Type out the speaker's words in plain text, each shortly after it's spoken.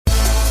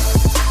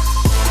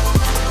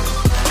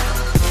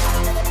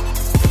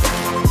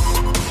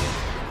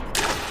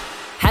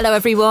Hello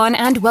everyone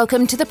and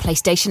welcome to the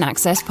PlayStation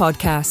Access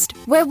podcast,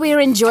 where we're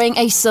enjoying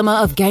a summer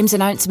of games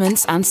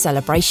announcements and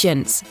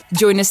celebrations.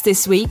 Join us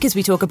this week as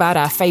we talk about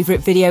our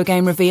favourite video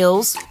game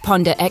reveals,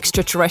 ponder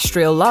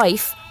extraterrestrial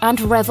life,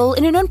 and revel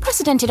in an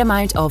unprecedented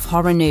amount of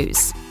horror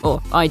news.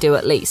 Or I do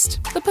at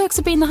least. The perks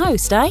of being the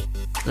host, eh?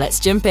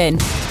 Let's jump in.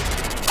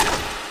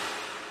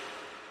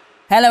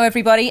 Hello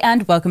everybody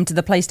and welcome to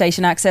the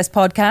PlayStation Access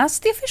podcast,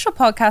 the official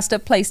podcast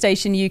of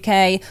PlayStation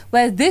UK,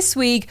 where this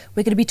week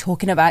we're going to be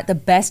talking about the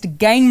best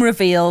game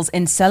reveals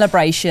in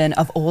celebration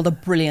of all the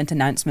brilliant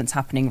announcements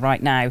happening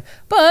right now.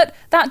 But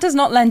that does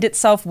not lend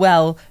itself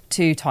well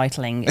to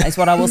titling, is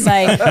what I will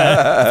say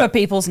for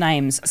people's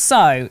names.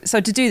 So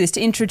to do this, to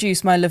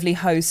introduce my lovely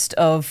host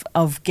of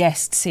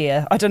guests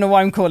here. I don't know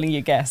why I'm calling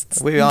you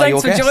guests. We are Thanks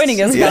your for guests.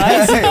 joining us,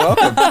 guys. Yeah,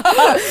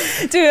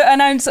 welcome. To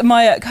announce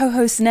my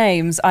co-host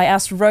names, I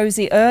asked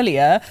Rosie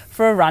earlier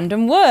for a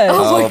random word.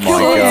 Oh my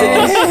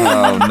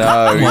god! Oh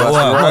no!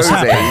 What's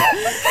Rosie.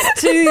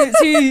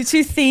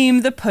 to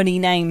theme the punny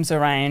names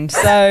around.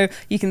 So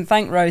you can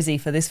thank Rosie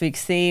for this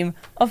week's theme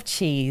of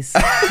cheese.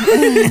 Is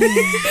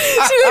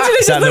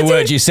that the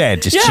word you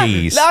said? Just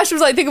cheese? Ash was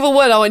like, think of a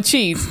word, I want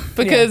cheese.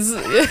 Because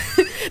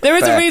there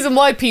is a reason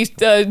why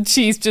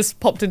cheese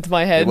just popped into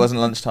my head. It wasn't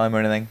lunchtime or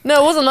anything?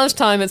 No, it wasn't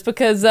lunchtime. It's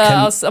because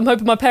I'm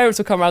hoping my parents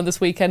will come around this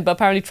weekend, but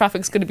apparently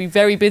traffic's going to be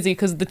very busy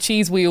because of the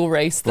cheese wheel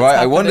race that's Right, I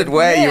happening. wondered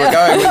where you were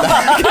going with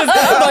that. Because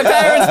my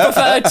parents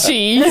prefer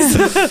cheese.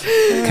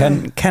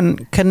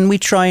 Can we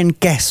try and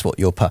guess what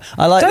your part?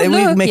 I like Don't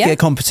we look, make yeah. it a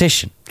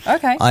competition.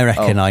 Okay. I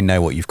reckon I know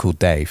what you've called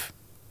Dave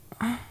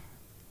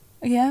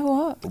Yeah,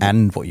 what?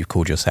 and what you've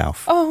called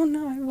yourself. Oh,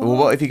 no. Well,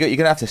 what have you got? You're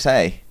going to have to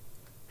say.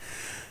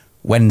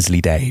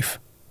 Wensley Dave.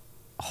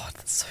 Oh,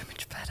 that's so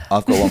much better.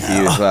 I've got one for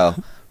you as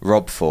well.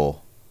 Rob 4.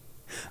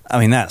 I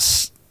mean,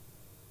 that's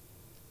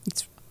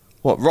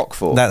What, Rock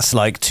 4?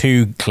 like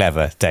too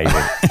clever, David.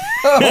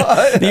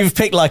 You've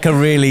picked like a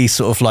really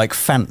sort of like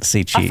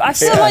fancy cheese. I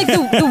feel like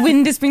the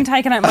wind has been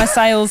taken out my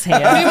sails here.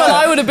 Meanwhile,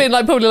 I would have been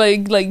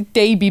probably like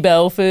Davy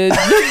Bell for Dave.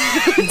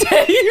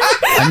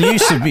 And you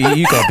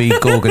got to be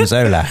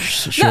Gorgonzola,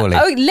 surely.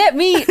 No, let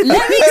me tell my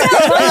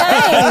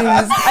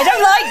names. I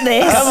don't like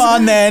this. Come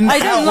on then. I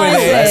don't out like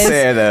with it. Let's this.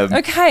 hear them.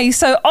 Okay,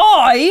 so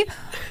I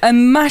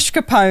am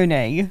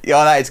mascarpone.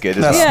 Yeah, that is good.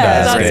 Isn't it?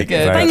 Yeah, that's really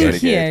good. Thank Very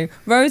you.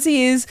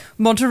 Rosie is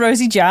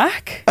Monterosi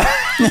Jack.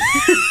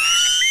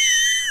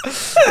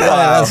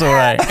 That's all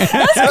right.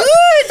 That's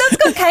good. That's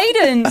got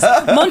cadence.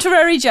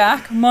 Monterey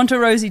Jack,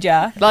 Monterosi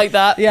Jack. Like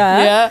that.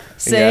 Yeah.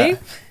 See? Yeah.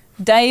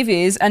 Dave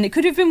is, and it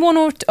could have been one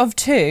of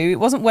two. It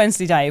wasn't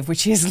Wednesday Dave,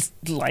 which is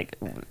like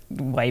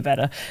way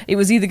better. It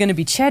was either going to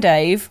be Che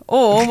Dave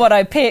or what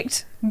I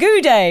picked, Goo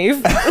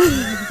Dave.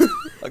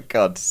 For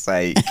God's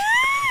sake.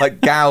 Like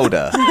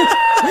Gouda.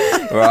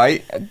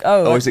 Right?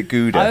 Oh, Or is it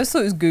Gouda? I always thought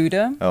it was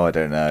Gouda. Oh, I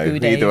don't know. Goo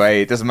Dave. Either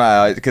way, it doesn't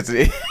matter because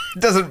it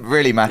doesn't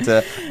really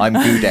matter. I'm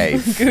Goo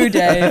Dave. Goo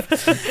Dave.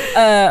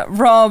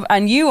 Rob,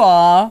 and you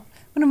are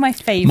one of my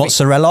favourite.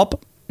 Mozzarella.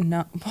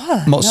 No,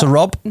 what?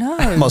 Mozzarella. No.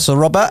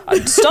 Mozzarella.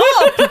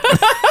 Stop!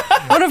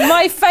 One of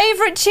my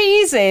favourite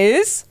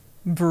cheeses,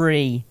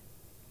 brie.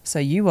 So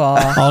you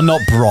are Oh,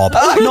 not Brob.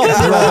 Not Brob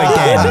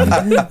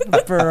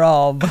again.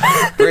 Rob.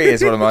 Brie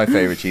is one of my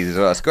favourite cheeses as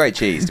well. It's a great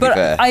cheese, to be But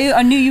fair.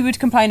 I knew you would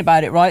complain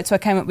about it, right? So I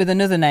came up with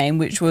another name,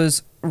 which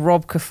was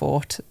Rob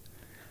Cafort.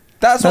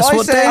 That's what I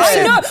what said. Dave I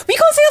said. know, but you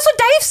can't say that's what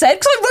Dave said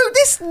because I wrote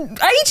this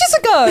ages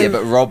ago. Yeah,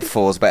 but Rob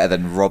 4's better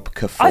than Rob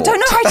Cafort. I don't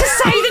know how to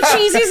say the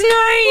cheese's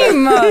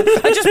name.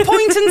 I just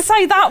point and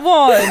say that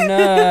one.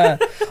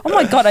 Oh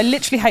my God, I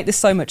literally hate this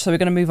so much. So we're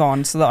going to move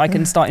on so that I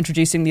can start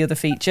introducing the other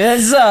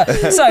features. So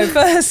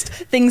first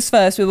things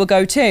first, we will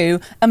go to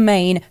a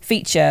main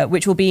feature,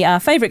 which will be our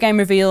favourite game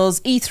reveals,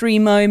 E3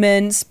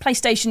 moments,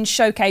 PlayStation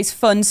Showcase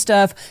fun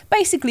stuff.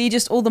 Basically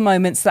just all the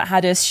moments that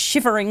had us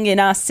shivering in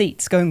our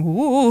seats going,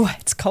 ooh,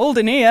 it's cold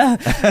in here,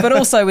 but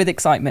also with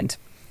excitement.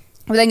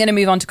 We're then going to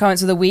move on to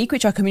comments of the week,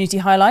 which are community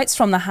highlights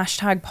from the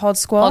hashtag Pod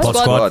Squad. Pod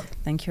Squad.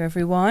 Thank you,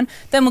 everyone.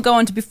 Then we'll go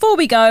on to Before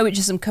We Go, which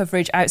is some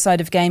coverage outside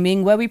of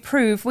gaming, where we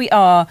prove we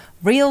are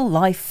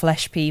real-life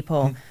flesh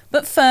people.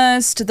 But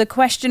first, the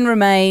question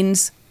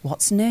remains,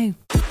 what's new?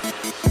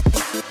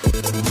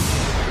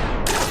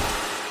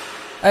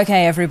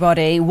 Okay,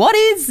 everybody, what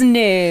is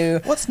new?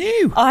 What's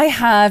new? I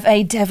have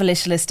a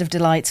devilish list of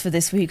delights for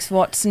this week's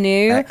What's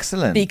New.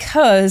 Excellent.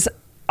 Because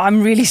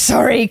I'm really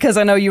sorry, because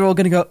I know you're all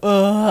going to go,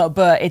 ugh,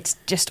 but it's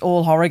just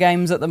all horror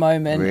games at the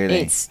moment.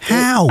 Really?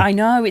 How? I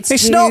know, it's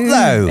It's June. not,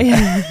 though.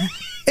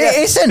 It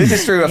isn't. This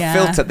is through a Yeah.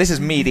 filter. This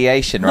is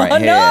mediation right Oh,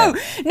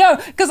 here. no,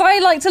 because I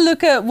like to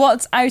look at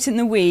what's out in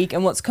the week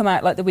and what's come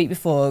out like the week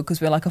before,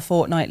 because we're like a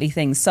fortnightly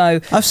thing. So,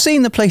 I've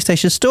seen the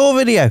PlayStation Store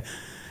video.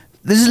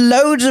 There's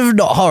loads of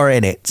not horror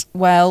in it.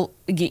 well,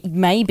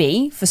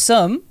 maybe for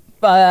some,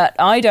 but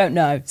I don't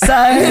know. So,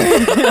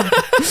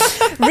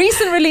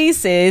 recent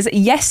releases.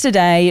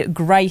 Yesterday,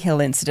 Grey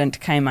Hill Incident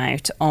came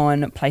out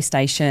on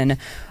PlayStation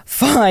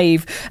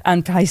 5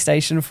 and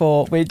PlayStation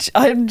 4, which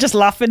I'm just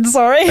laughing,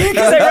 sorry,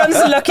 because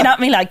everyone's looking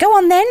at me like, go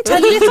on then, tell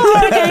your little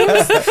horror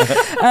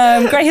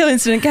games. Grey Hill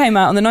Incident came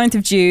out on the 9th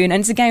of June, and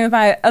it's a game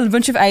about a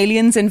bunch of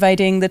aliens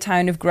invading the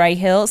town of Grey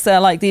Hill. So they're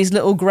like these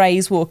little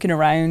greys walking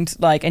around,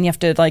 like, and you have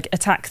to like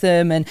attack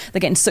them, and they're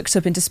getting sucked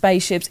up into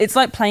spaceships. It's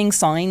like playing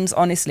Signs,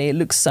 honestly. It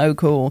looks so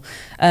cool.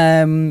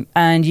 And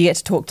you get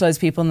to talk to those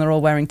people, and they're all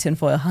wearing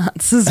tinfoil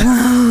hats as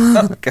well.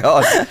 Oh,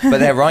 God. But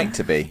they're right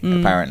to be,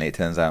 apparently, it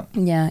turns out.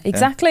 Yeah,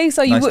 exactly.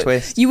 So Nice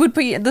twist. you would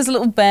be, there's a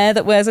little bear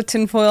that wears a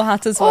tinfoil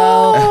hat as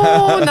well.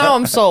 Oh, now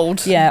I'm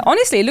sold. Yeah,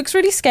 honestly, it looks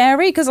really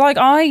scary because, like,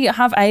 I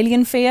have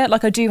alien fear.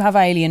 Like, I do have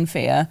alien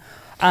fear.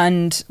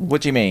 And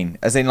what do you mean?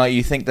 As in, like,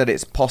 you think that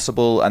it's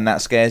possible and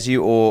that scares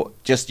you, or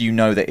just you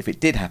know that if it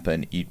did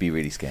happen, you'd be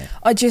really scared?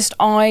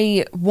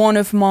 one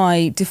of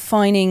my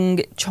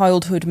defining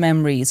childhood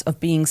memories of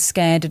being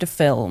scared at a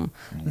film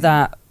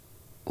that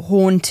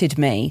haunted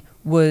me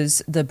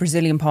was the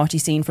Brazilian party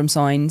scene from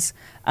Signs,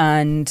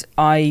 and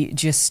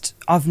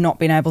I've not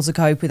been able to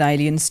cope with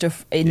alien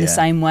stuff in the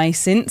same way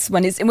since.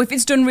 If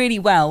it's done really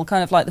well,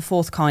 kind of like The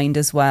Fourth Kind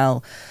as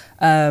well,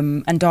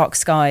 and Dark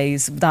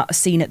Skies, that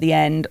scene at the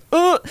end.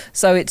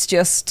 So it's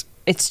just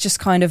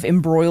kind of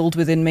embroiled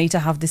within me to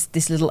have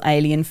this little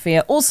alien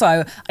fear.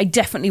 Also, I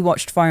definitely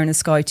watched Fire in the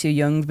Sky too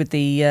young with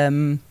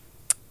the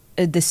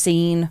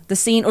scene,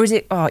 or is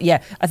it? Oh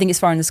yeah, I think it's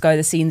Fire in the Sky.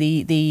 The scene,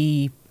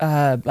 the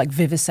like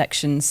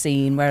vivisection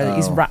scene where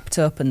he's wrapped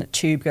up and the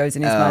tube goes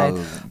in his mouth.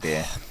 Oh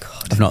dear. Oh,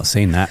 God. I've not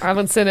seen that. I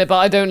haven't seen it, but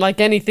I don't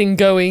like anything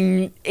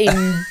going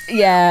in.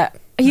 Yeah.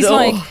 He's Oh.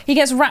 like, he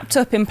gets wrapped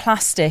up in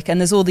plastic and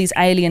there's all these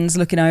aliens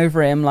looking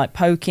over him, like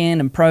poking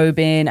and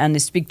probing, and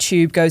this big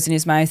tube goes in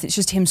his mouth. It's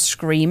just him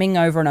screaming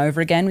over and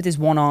over again with his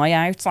one eye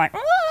out. It's like,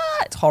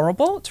 it's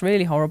horrible. It's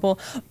really horrible.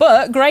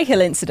 But Grey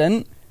Hill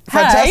Incident.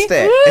 Fantastic.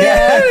 Hey.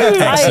 Yeah.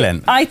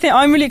 Excellent. I think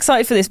I'm really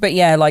excited for this, but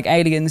yeah, like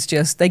aliens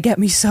they get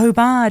me so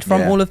bad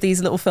from all of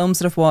these little films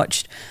that I've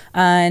watched,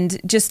 and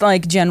just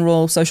like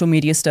general social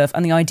media stuff,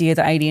 and the idea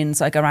that aliens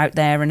like are out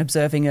there and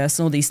observing us,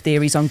 and all these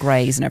theories on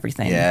greys and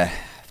everything. Yeah.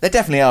 There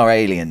definitely are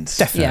aliens.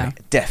 Definitely. Yeah.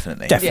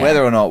 Definitely. Definitely.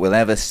 Whether or not we'll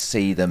ever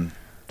see them,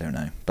 don't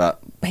know.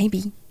 But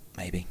Maybe.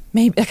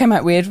 That came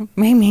out weird.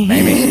 Maybe.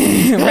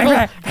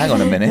 Hang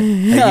on a minute.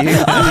 Are you?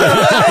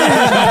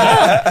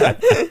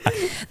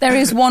 There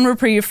is one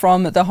reprieve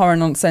from the horror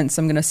nonsense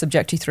I'm going to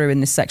subject you through in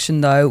this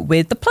section, though,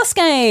 with the Plus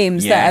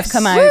games that have Yes.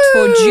 come out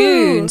for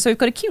June. So we've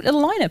got a cute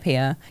little lineup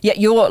here. Yeah,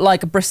 you're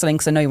like bristling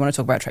because I know you want to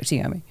talk about Trek to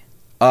Yomi.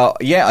 Oh,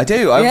 yeah, I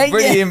do. I'm Yeah,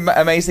 really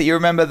amazed that you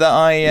remember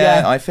that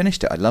Yeah. I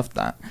finished it. I loved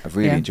that. I've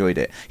really enjoyed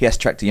it. Yes,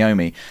 Trek to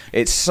Yomi.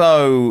 It's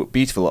so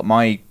beautiful.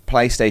 My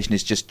PlayStation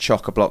is just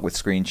chock-a-block with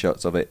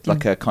screenshots of it.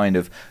 Like a kind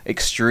of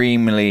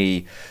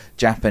extremely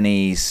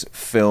Japanese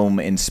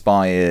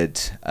film-inspired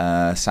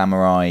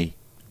samurai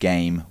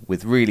game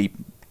with really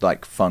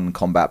like fun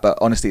combat. But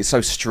honestly, it's so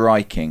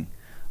striking.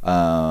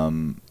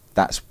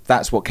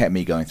 That's what kept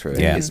me going through it.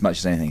 Yeah. As much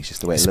as anything, it's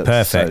just the way It's it looks.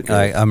 perfect. So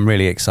good. I'm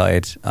really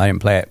excited. I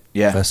didn't play it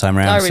first time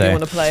around. I really so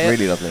want to play It's it.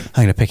 really lovely. I'm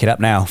going to pick it up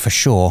now for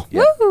sure.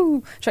 Yeah.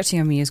 Woo! Trek to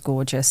Yomi is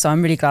gorgeous, so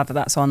I'm really glad that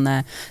that's on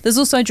there. There's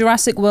also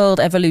Jurassic World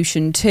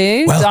Evolution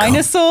 2. Welcome.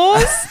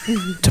 Dinosaurs.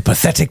 To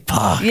Pathetic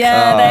Park.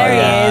 Yeah, Oh, there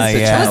yeah, he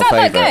is. yeah. Was that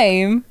Favourite.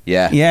 game?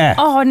 Yeah. Yeah.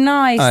 Oh,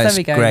 nice. Oh, There it's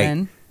we go great.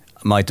 then.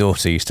 My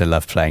daughter used to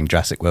love playing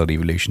Jurassic World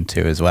Evolution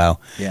 2 as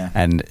well. Yeah.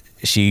 And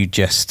she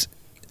just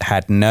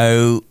had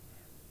no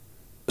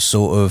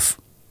sort of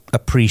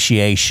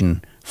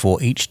appreciation for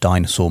what each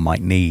dinosaur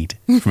might need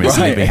from its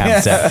Right. living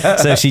habitat.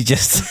 So she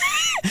just...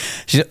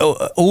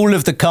 all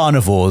of the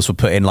carnivores were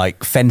put in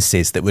like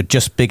fences that were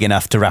just big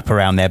enough to wrap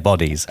around their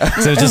bodies. So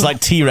it was just like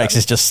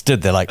T-Rexes just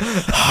stood there like...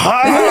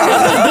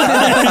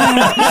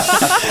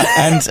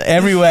 and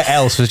everywhere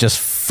else was just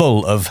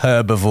full of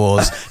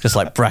herbivores, just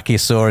like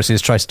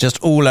Brachiosauruses, just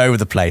all over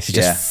the place. It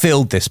just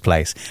filled this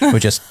place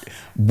with just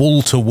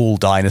wall-to-wall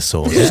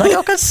dinosaurs. It's like,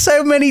 I've got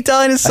so many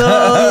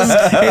dinosaurs.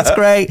 It's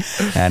great.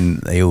 And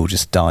they all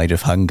just died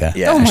of hunger.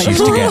 Yeah. And she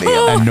used to get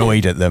God.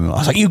 annoyed at them. I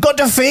was like, you've got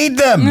to feed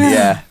them.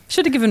 Yeah.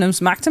 Should have given them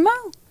some Actimel.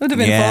 Would have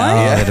been Yeah, fine.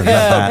 I would have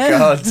loved Oh,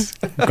 God.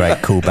 that. Great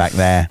callback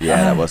there.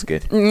 Yeah, that was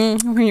good.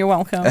 You're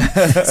welcome.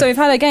 So we've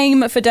had a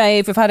game for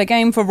Dave, we've had a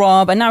game for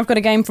Rob, and now we've got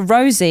a game for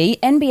Rosie.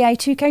 NBA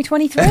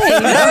 2K23.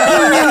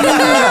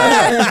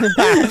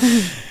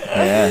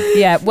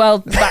 Yeah,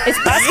 well,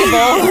 it's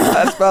basketball.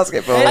 That's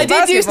basketball. I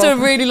did used to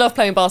basketball. really love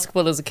playing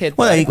basketball as a kid.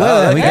 Well, there you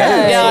go. There we go.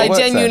 Yeah, I What's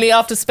that? genuinely,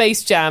 after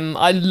Space Jam,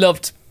 I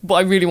loved, but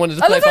I really wanted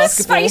to I play love that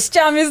basketball. Space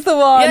Jam is the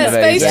one. Yeah,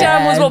 Space Amazing.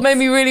 Jam was what made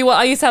me really want.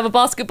 I used to have a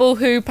basketball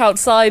hoop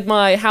outside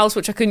my house,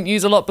 which I couldn't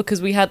use a lot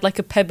because we had like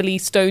a pebbly,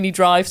 stony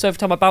drive. So every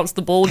time I bounced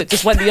the ball, it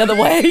just went the other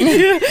way.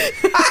 To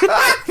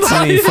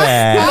be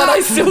fair, But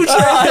I still That's the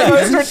tried.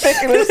 most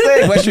ridiculous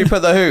thing. Where should we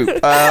put the hoop?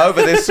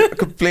 Over this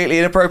completely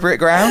inappropriate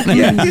ground?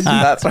 Yes,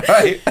 that's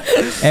right.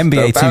 NBA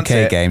Don't bounce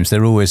 2K it. games,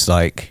 they're always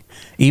like,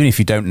 even if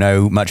you don't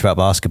know much about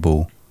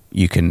basketball,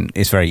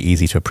 it's very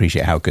easy to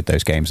appreciate how good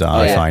those games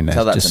are. I find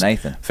tell that just to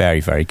Nathan. Very,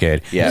 very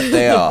good. Yeah,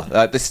 they are.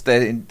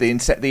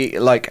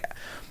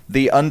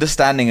 The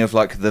understanding of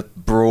like the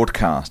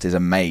broadcast is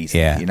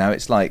amazing. Yeah. You know,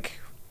 it's like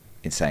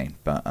insane.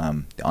 But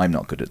I'm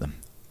not good at them.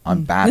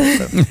 I'm bad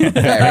at them.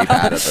 Very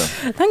bad at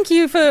them. Thank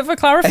you for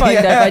clarifying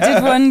that.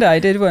 I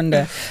did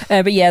wonder.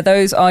 But yeah,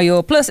 those are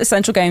your Plus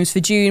Essential games for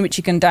June, which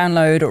you can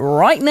download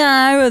right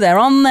now. They're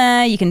on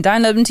there. You can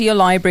download them to your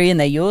library, and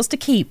they're yours to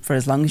keep for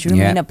as long as you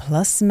remain a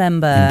Plus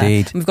member.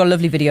 Indeed. And we've got a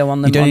lovely video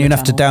on them. You don't even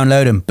have to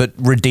download them, but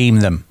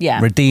redeem them.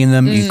 Yeah. Redeem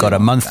them. You've got a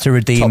month to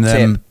redeem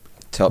them.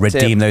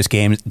 Redeem tip. those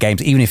games,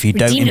 even if you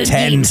don't Redeem those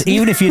games.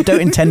 even if you don't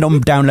intend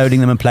on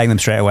downloading them and playing them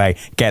straight away,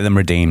 get them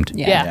redeemed.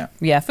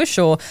 Yeah, for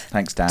sure.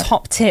 Thanks, Dad.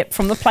 Top tip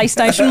from the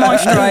PlayStation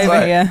Maestro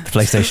over here.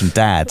 PlayStation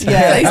Dad.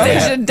 Yeah.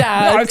 PlayStation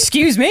Dad. Oh,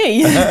 excuse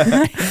me.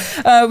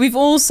 We've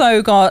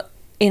also got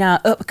in our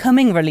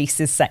upcoming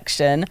releases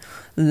section,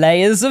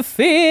 Layers of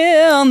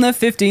Fear on the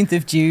 15th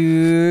of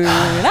June.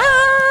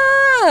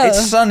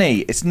 It's sunny.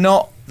 It's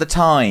not the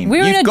time.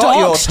 We're You've in a got dark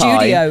your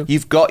studio. Time.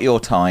 You've got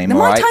your time. No,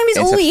 all my right? time is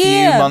it's all a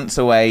year. few months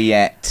away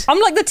yet. I'm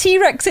like the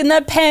T-Rex in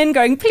their pen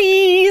going,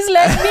 please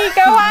let me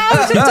go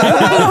out and talk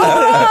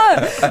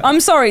about horror. I'm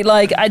sorry,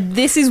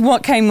 this is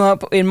what came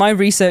up in my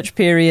research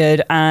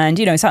period, and,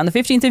 it's out on the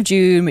 15th of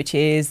June, which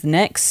is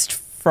next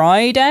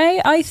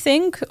Friday, I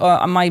think.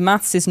 My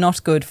maths is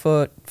not good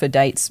for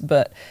dates,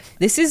 but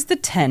this is the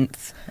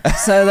 10th.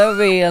 So that'll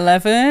be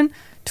 11...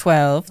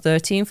 12,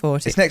 13,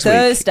 14. It's next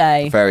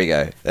Thursday. week. There we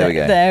go.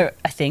 There,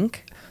 I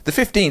think. The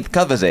 15th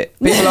covers it.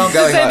 People aren't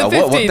going like,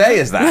 what day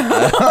is that?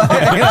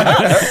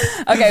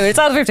 Okay, well, it's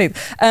out the 15th.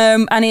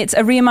 And it's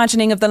a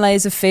reimagining of the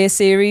Layers of Fear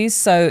series.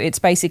 So it's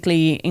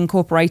basically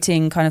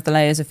incorporating kind of the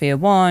Layers of Fear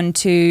 1,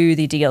 2,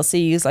 the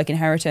DLCs like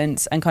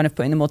Inheritance, and kind of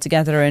putting them all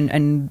together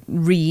and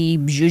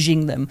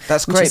re-zhuzhing them.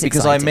 That's great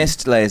because I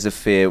missed Layers of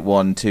Fear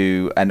 1,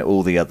 2, and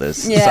all the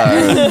others. Yeah.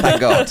 So,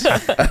 thank God.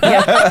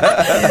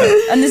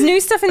 And there's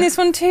new stuff in this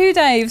one too,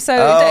 Dave. So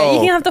you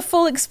can have the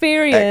full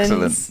experience.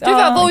 Excellent.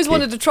 I've always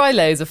wanted to try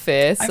Layers of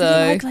Fear. So. I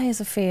really like Layers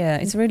of Fear.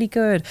 It's really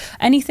good.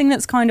 Anything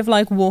that's kind of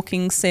like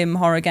walking sim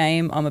horror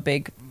game, I'm a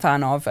big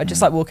fan of. I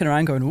just like walking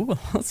around going, ooh,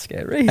 that's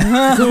scary.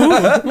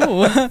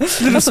 Ooh,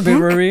 that's a bit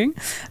worrying.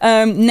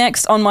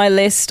 Next on my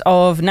list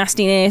of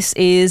nastiness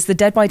is the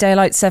Dead by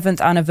Daylight 7th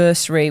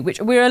anniversary,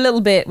 which we're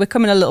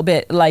coming a little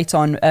bit late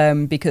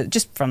on because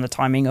just from the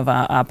timing of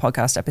our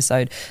podcast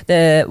episode.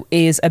 There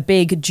is a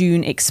big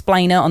June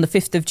explainer on the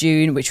 5th of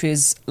June, which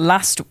was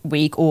last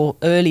week or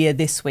earlier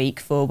this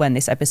week for when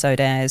this episode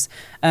airs.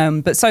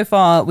 But so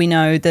far, we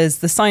know there's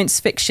the science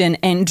fiction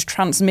end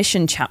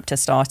transmission chapter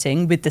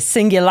starting with the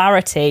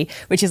Singularity,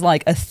 which is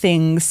like a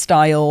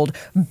thing-styled,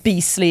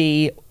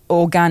 beastly,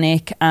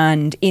 organic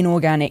and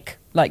inorganic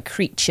like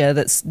creature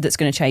that's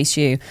going to chase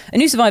you. A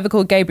new survivor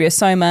called Gabriel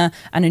Soma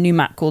and a new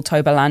map called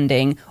Toba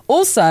Landing.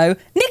 Also,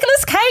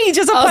 Nicolas Cage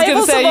as a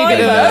playable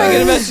survivor.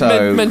 You're going So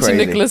to mention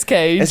crazy. Nicolas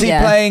Cage. Is he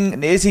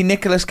playing? Is he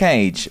Nicolas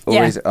Cage? Or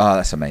Yeah. is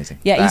that's amazing.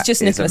 Yeah, he's That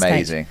just is Nicolas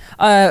amazing.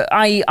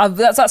 Cage.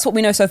 That's what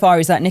we know so far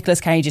is that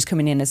Nicolas Cage is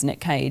coming in as Nick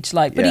Cage.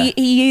 But Yeah.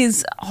 he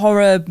is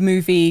horror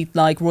movie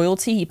like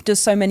royalty. He does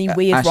so many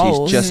weird Actually,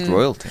 roles. he's just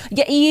royalty.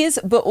 Yeah, he is.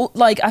 But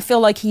I feel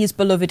like he is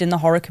beloved in the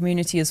horror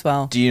community as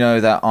well. Do you know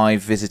that I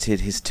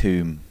visited his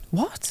tomb?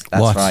 What?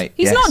 That's What? right.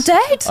 He's yes. not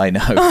dead? I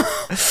know.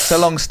 It's a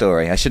long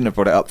story. I shouldn't have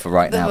brought it up for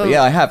right now. But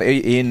yeah, I have.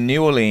 In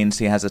New Orleans,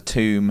 he has a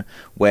tomb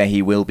where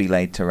he will be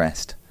laid to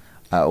rest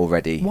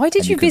already. Why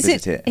did and you can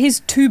visit it. his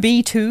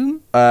to-be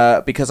tomb?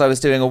 Because I was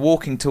doing a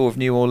walking tour of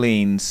New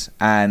Orleans,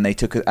 and they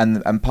took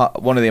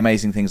one of the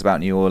amazing things about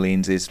New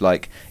Orleans is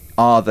like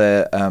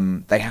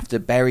they have to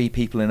bury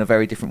people in a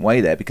very different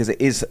way there because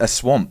it is a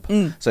swamp.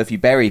 So if you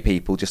bury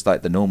people just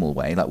like the normal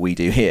way, like we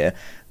do here,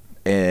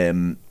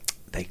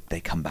 they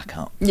come back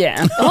up.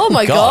 Yeah. Oh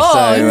my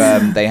god!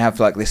 So they have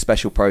like this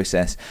special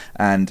process,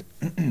 and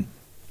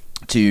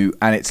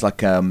it's like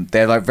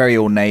they're like very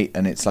ornate,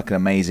 and it's like an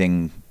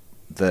amazing.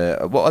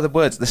 What are the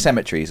words? The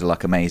cemeteries are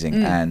like amazing,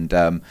 and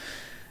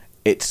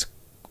they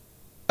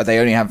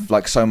only have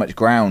like so much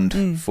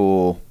ground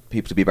for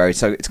people to be buried,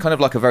 so it's kind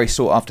of like a very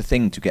sought after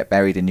thing to get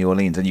buried in New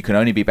Orleans, and you can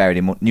only be buried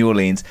in New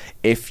Orleans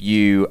if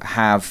you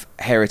have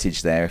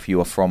heritage there, if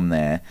you are from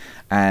there.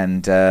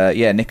 And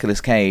Nicolas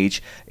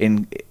Cage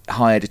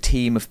hired a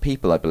team of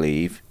people, I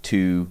believe,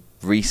 to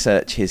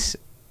research his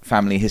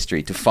family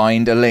history to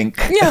find a link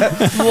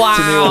Wow.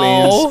 to New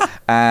Orleans,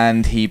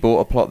 and he bought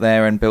a plot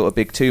there and built a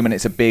big tomb, and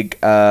it's a big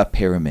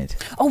pyramid.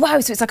 Oh wow!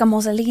 So it's like a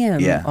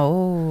mausoleum. Yeah.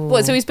 Oh.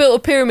 What? So he's built a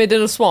pyramid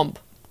in a swamp.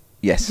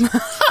 Yes.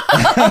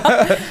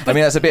 I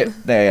mean, that's a bit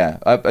there.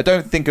 Yeah, I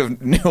don't think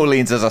of New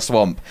Orleans as a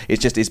swamp.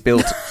 It's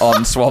built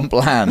on swamp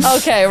land.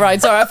 Okay,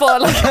 right. Sorry, I thought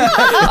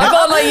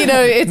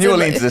it's New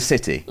Orleans is a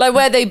city. like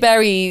where they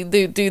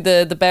do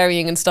the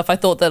burying and stuff. I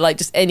thought that like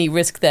just any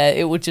risk there,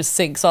 it would just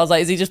sink. So I was like,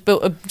 has he just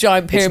built a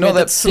giant It's pyramid not that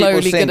that's people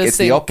slowly sink, going to it's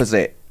sink? the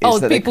opposite. Oh, It's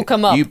that people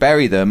come up. You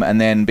bury them,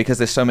 and then because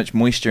there's so much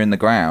moisture in the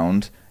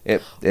ground, they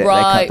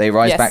Right,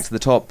 rise yes. back to the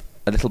top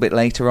a little bit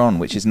later on,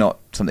 which is not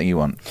something you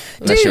want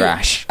unless you're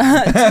Ash.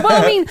 Well,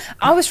 I mean,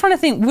 I was trying to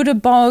think, would a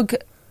bog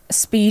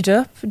speed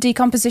up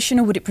decomposition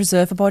or would it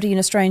preserve a body in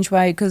a strange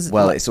way? Because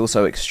it's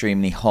also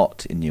extremely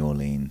hot in New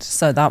Orleans.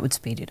 So that would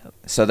speed it up.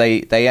 So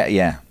they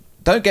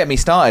Don't get me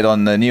started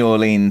on the New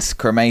Orleans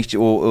cremation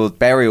or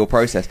burial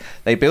process.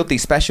 They build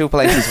these special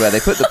places where they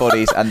put the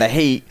bodies and the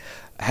heat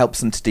helps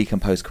them to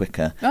decompose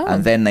quicker. Oh.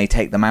 And then they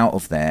take them out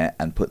of there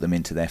and put them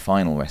into their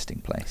final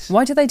resting place.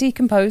 Why do they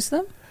decompose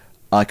them?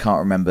 I can't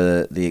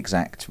remember the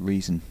exact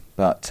reason,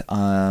 but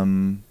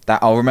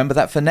I'll remember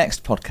that for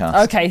next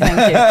podcast. Okay,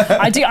 thank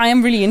you. I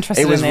am really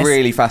interested in this. It was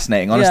really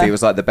fascinating. Honestly, It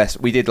was like the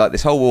best. We did like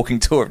this whole walking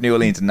tour of New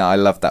Orleans, and I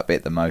loved that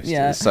bit the most.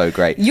 Yeah. It was so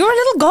great. You're a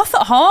little goth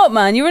at heart,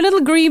 man. You're a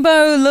little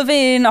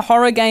Grebo-loving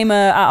horror gamer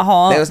at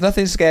heart. There was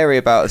nothing scary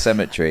about a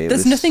cemetery.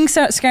 There's nothing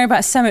scary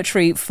about a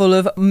cemetery full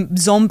of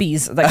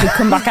zombies that could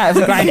come back out of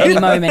the ground at any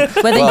moment,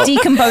 where they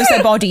decompose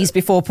their bodies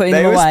before putting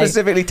them away. They were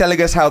specifically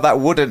telling us how that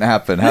wouldn't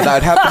happen, how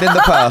that had happened in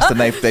the past, and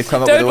they've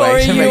come up with a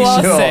way to make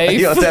sure safe.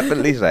 You're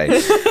definitely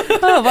safe.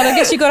 Oh, well, I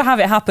guess you've got to have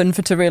it happen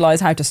to realise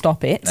how to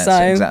stop it.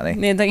 Exactly.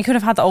 Yeah, you could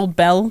have had the old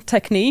bell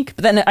technique,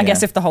 but then I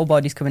guess if the whole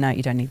body's coming out,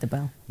 you don't need the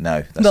bell.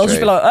 No, that's They'll true. just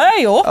be like,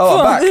 hey, up.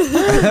 Oh,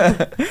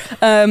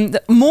 I'm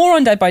back. More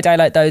on Dead by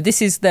Daylight, though.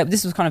 This was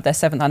kind of their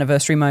 7th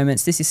anniversary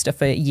moments. This is stuff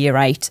for year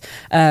 8.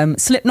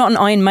 Slipknot and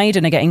Iron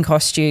Maiden are getting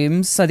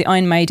costumes. So the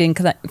Iron Maiden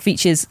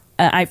features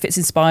outfits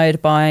inspired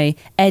by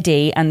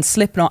Eddie, and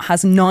Slipknot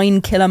has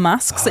 9 killer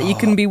masks that you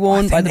can be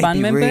worn by the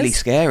band members. Really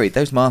scary.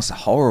 Those masks are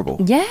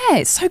horrible. Yeah,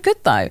 it's so good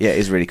though. Yeah, it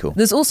is really cool.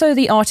 There's also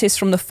the artist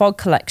from the Fog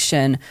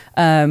collection,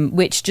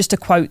 which, just to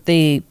quote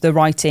the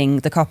writing,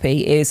 the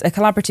copy, is a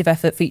collaborative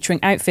effort featuring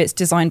outfits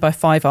designed by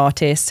 5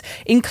 artists,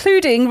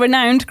 including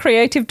renowned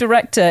creative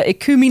director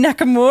Ikumi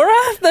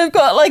Nakamura. They've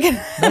got like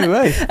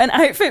an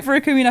outfit for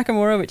Ikumi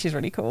Nakamura, which is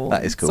really cool.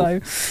 That is cool. So,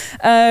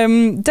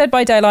 Dead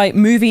by Daylight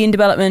movie in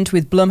development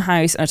with Blumhouse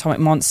and Atomic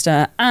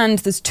Monster, and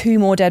there's 2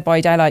 more Dead by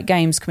Daylight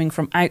games coming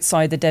from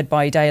outside the Dead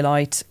by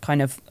Daylight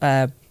kind of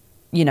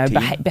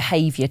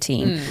behaviour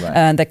team.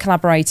 Right. They're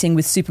collaborating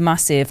with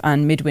Supermassive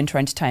and Midwinter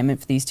Entertainment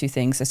for these 2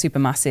 things. So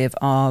Supermassive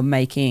are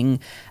making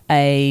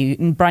a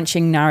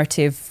branching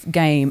narrative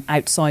game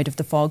outside of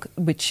the Fog,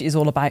 which is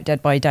all about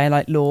Dead by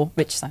Daylight lore,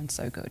 which sounds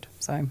so good.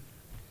 So.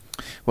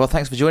 Well,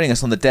 thanks for joining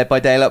us on the Dead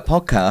by Daylight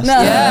podcast.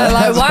 No. Yeah,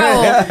 like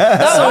wow.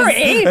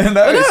 Sorry.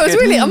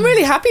 I'm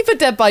really happy for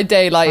Dead by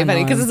Daylight,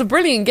 because it's a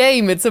brilliant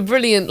game. It's a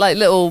brilliant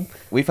little.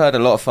 We've had a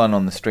lot of fun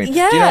on the stream.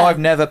 Yeah. Do you know I've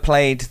never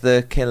played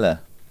the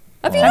killer?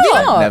 Have you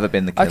not? I've never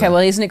been the killer. Okay, well,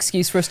 here's an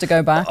excuse for us to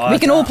go back. We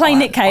can all play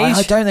Nick Cage.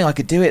 I don't think I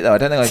could do it though. I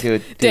don't think I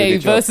could do Dave a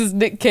good job. versus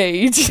Nick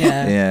Cage.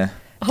 Yeah.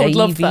 I would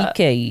love that.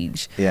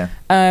 Cage. Yeah.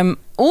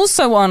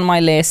 Also on my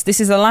list, this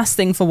is the last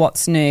thing for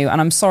what's new,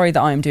 and I'm sorry that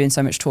I'm doing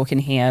so much talking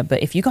here,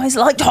 but if you guys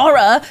liked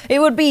horror, it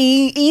would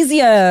be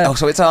easier. Oh,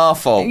 so it's our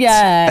fault.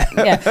 Yeah.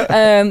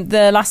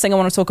 The last thing I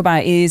want to talk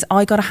about is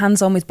I got a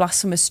hands-on with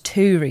Blasphemous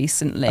 2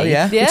 recently. Oh,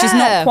 yeah? Which is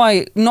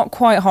not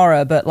quite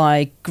horror, but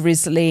like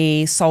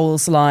grisly,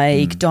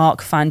 Souls-like,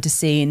 dark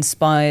fantasy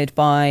inspired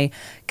by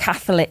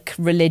Catholic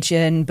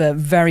religion, but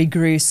very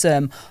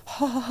gruesome.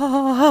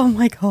 Oh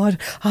my God.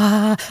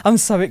 I'm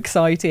so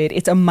excited.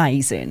 It's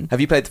amazing. Have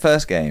you played the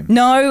first game?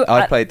 No.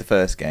 I played the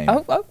first game.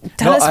 Oh,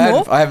 tell us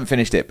more. I haven't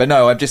finished it, but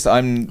no,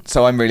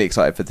 I'm really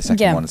excited for the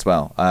second one as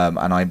well.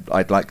 And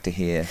I'd like to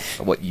hear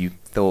what you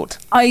thought.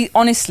 I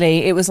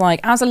honestly, it was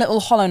like, as a little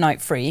Hollow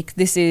Knight freak,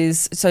 this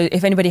is, so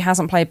if anybody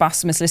hasn't played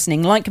Blasphemous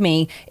listening, like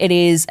me, it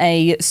is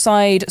a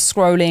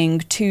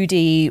side-scrolling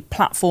 2D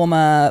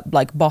platformer,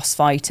 like boss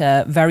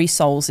fighter, very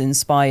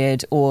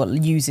Souls-inspired, or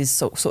uses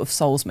sort of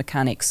Souls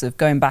mechanics of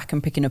going back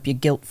and picking up your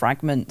guilt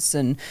fragments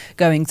and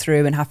going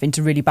through and having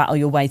to really battle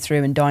your way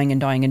through and dying and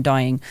dying and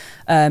dying.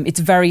 It's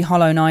very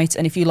Hollow Knight,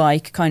 and if you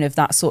like kind of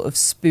that sort of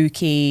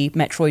spooky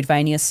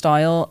Metroidvania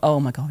style, oh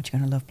my God, you're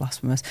going to love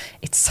Blasphemous.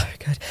 It's so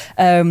good.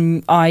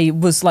 I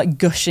was like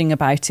gushing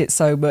about it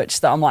so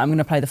much that I'm like, I'm going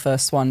to play the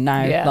first one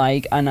now.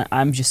 Yeah. And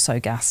I'm just so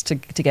gassed to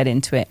get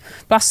into it.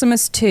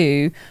 Blasphemous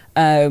 2,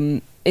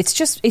 it's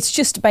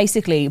just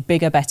basically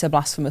bigger, better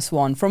Blasphemous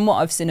 1. From what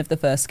I've seen of the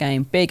first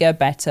game, bigger,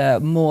 better,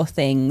 more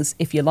things.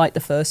 If you like the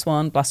first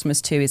one,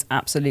 Blasphemous 2 is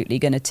absolutely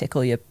going to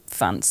tickle your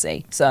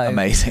fancy. So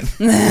amazing.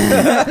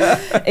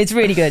 It's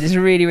really good. It's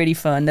really, really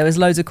fun. There was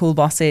loads of cool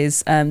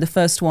bosses. The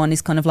first one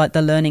is kind of like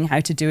the learning how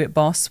to do it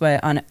boss,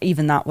 and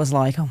even that was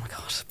like, oh my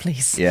God,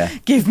 please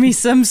give me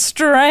some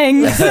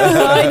strength.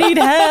 I need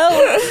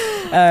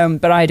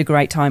help. But I had a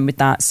great time with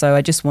that. So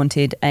I just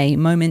wanted a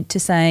moment to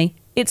say,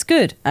 it's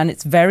good and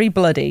it's very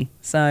bloody,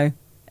 so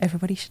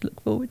everybody should look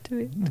forward to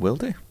it. Will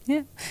do.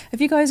 Yeah. Have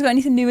you guys got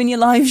anything new in your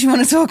lives you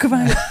want to talk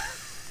about?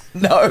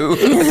 No,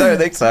 I don't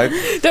think so.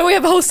 Don't we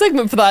have a whole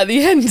segment for that at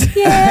the end?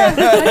 Yeah.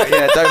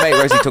 Yeah, don't make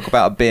Rosie talk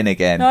about a bin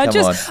again. No, Come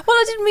on. Well,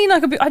 I didn't mean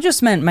like a bit. I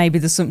just meant maybe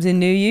there's something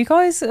new. You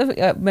guys,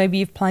 maybe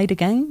you've played a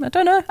game. I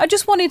don't know. I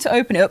just wanted to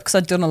open it up because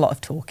I'd done a lot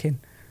of talking.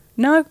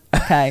 No?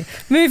 Okay.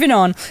 Moving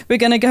on. We're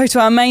going to go to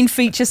our main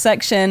feature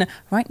section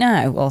right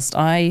now whilst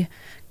I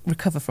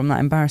recover from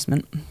that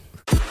embarrassment.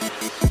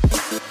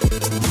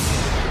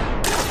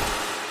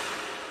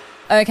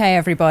 Okay,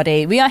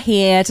 everybody, we are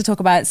here to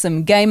talk about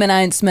some game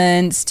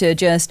announcements, to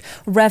just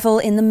revel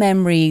in the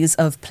memories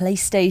of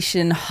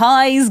PlayStation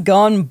highs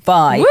gone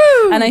by.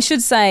 Woo! And I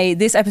should say,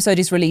 this episode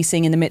is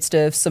releasing in the midst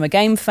of Summer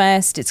Game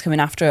Fest. It's coming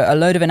after a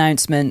load of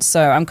announcements,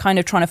 so I'm kind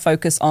of trying to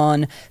focus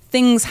on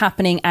things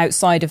happening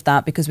outside of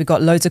that because we've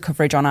got loads of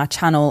coverage on our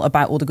channel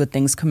about all the good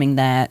things coming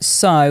there.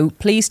 So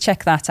please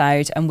check that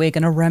out, and we're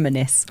going to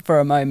reminisce for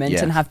a moment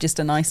and have just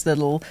a nice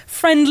little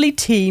friendly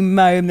team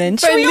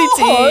moment. Friendly Shall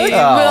we team.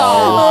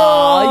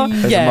 all hug? Oh,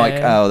 There's yeah. a mic.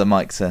 Oh, the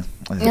mics are.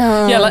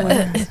 Yeah, like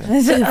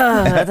There's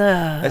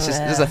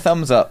a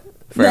thumbs up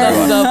for Thumbs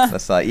everyone. up.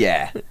 That's like,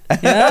 yeah.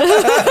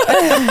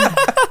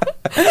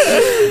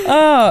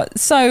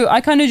 So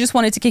I kind of just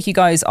wanted to kick you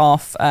guys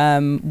off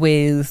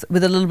with a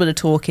little bit of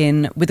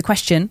talking with the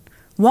question: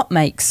 what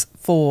makes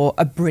for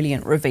a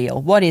brilliant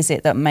reveal? What is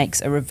it that makes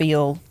a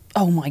reveal,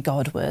 oh my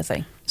God,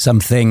 worthy?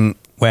 Something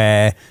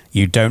where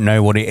you don't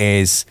know what it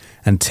is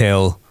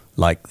until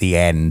like the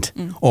end,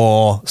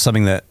 or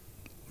something that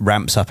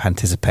ramps up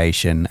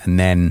anticipation and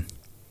then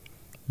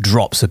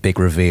drops a big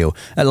reveal.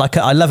 Like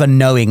I love a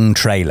knowing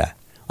trailer.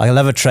 I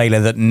love a trailer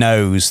that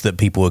knows that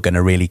people are going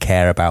to really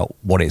care about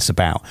what it's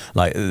about.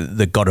 Like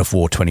the God of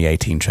War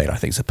 2018 trailer, I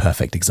think is a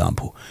perfect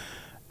example.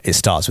 It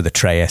starts with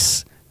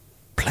Atreus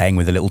playing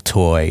with a little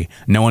toy.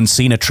 No one's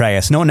seen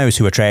Atreus. No one knows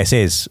who Atreus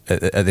is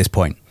at this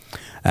point.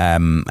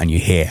 And you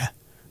hear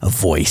a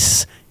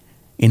voice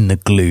in the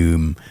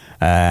gloom,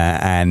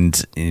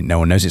 and no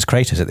one knows it's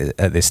Kratos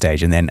at this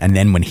stage. And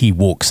then when he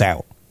walks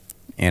out,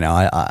 you know,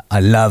 I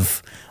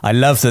love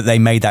that they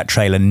made that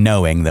trailer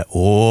knowing that,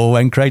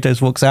 when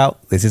Kratos walks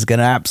out, this is going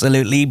to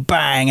absolutely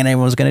bang and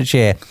everyone's going to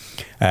cheer.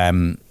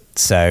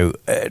 So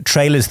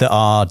trailers that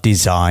are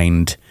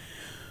designed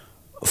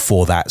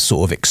for that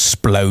sort of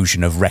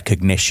explosion of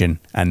recognition,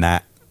 and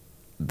that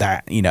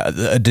you know,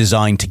 are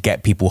designed to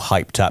get people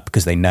hyped up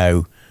because they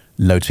know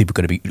loads of people are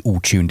going to be all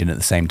tuned in at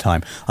the same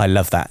time. I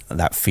love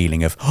that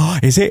feeling of,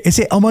 is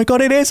it? Oh my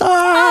God, it is!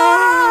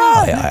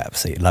 I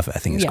absolutely love it. I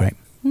think it's great.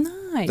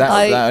 Nice.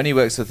 That only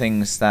works for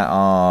things that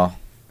are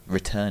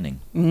returning.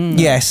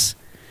 Yes.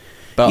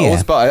 But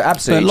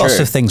absolutely But lots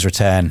true. of things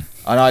return.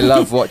 And I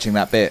love watching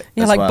that bit.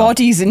 Yeah, as like well.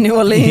 bodies in New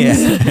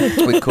Orleans.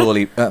 With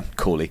Corey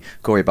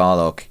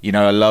Barlog. You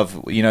know, I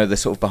love, you know, the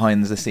sort of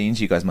behind the scenes.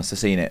 You guys must have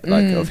seen it,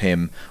 like of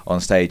him on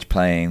stage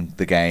playing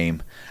the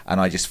game. And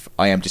I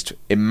am just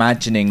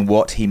imagining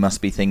what he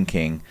must be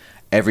thinking.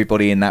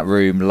 Everybody in that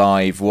room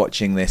live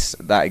watching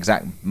that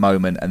exact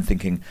moment and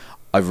thinking,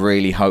 I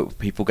really hope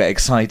people get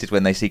excited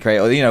when they see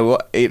Kratos. Or, you know,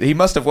 what he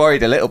must have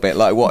worried a little bit.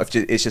 Like, what if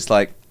it's just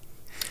like,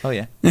 oh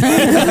yeah,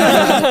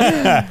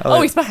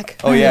 oh, he's back.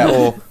 oh yeah,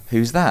 or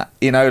who's that?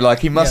 You know, like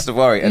he must have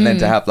worried, and then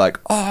to have like,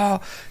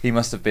 he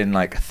must have been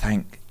like,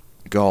 thank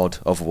God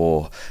of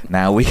war.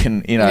 Now we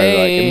can, you know,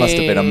 like it must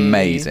have been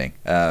amazing.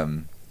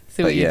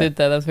 See what you did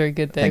there. That was very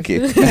good, Dave. Thank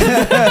you.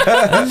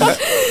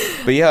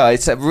 But yeah,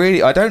 it's a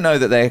really. I don't know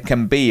that there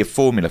can be a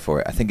formula for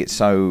it. I think it's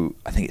so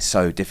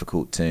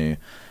difficult to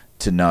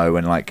know,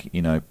 and like, you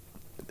know,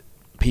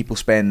 people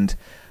spend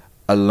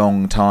a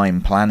long time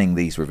planning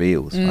these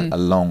reveals, like a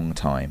long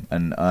time,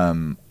 and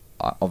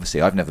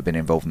obviously I've never been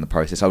involved in the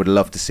process. I would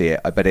love to see it.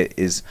 I bet it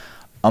is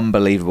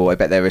unbelievable. I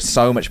bet there is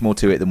so much more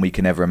to it than we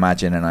can ever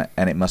imagine,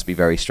 and it must be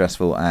very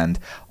stressful, and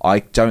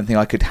I don't think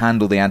I could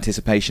handle the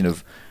anticipation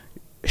of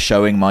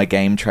showing my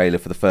game trailer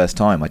for the first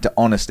time.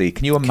 Honestly,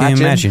 can you imagine? Can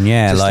you imagine?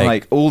 Yeah, just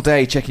like all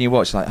day checking your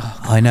watch, like, oh,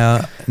 I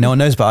know no one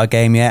knows about our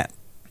game yet.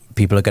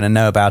 People are going to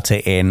know about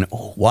it in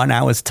 1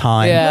 hour's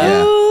time.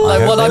 Yeah.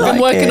 Like what I've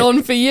been working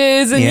on for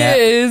years and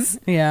years.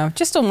 Yeah,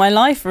 just all my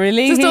life,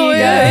 really. Just Here all, you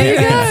yeah, go. there you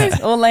go.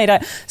 It's all laid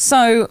out.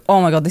 So, oh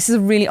my God, this is a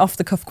really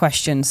off-the-cuff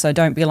question, so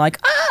don't be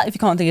like, if you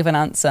can't think of an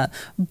answer.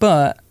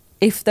 But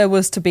if there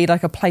was to be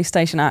like a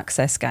PlayStation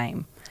Access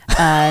game,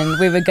 and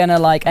we were gonna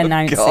like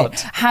announce it,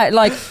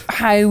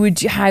 how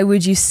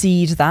would you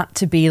seed that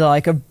to be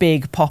like a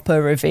big popper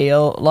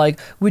reveal? Like,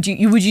 would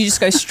you just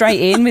go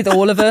straight in with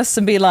all of us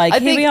and be like,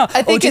 here we are?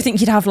 Or do you think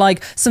you'd have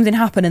like something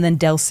happen and then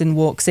Delsin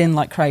walks in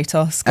like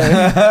Kratos?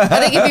 I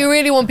think if you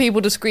really want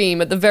people to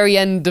scream, at the very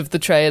end of the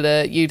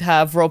trailer, you'd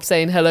have Rob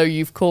saying, "Hello,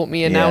 you've caught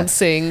me,"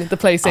 announcing the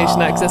PlayStation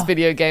Access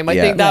video game. I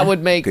think that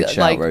would make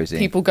shout, Rosie.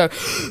 people go.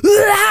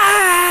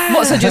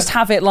 What? So just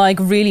have it like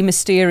really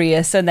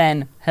mysterious, and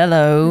then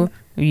hello,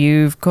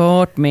 you've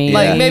caught me.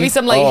 Like maybe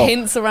some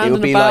hints around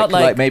and about,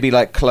 like maybe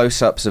like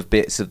close-ups of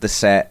bits of the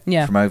set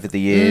from over the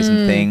years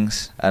and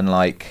things, and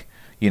like,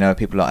 you know,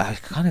 people are like, I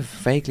kind of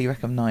vaguely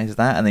recognise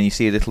that, and then you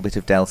see a little bit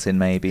of Delsin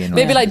maybe. And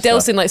maybe like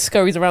Delsin like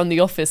scurries around the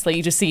office, like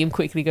you just see him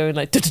quickly going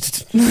like.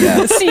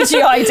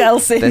 CGI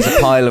Delsin. There's a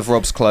pile of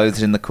Rob's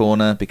clothes in the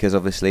corner because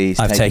obviously he's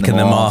taken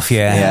them off.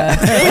 Yeah.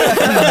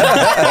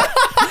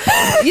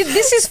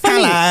 This is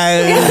funny.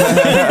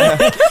 Hello.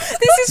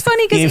 This is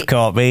funny because You've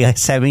caught me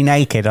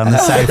semi-naked on the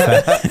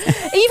sofa.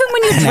 even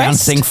when you're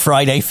Announcing dressed,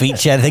 Friday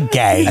feature, the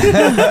game.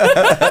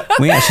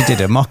 We actually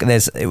did a mock.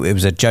 It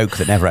was a joke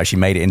that never actually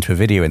made it into a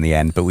video in the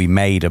end, but we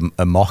made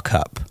a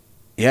mock-up.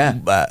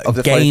 of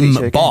the game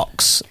Friday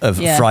box of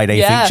Yeah. Friday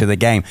Yeah. feature the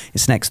game.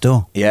 It's next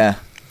door. Yeah.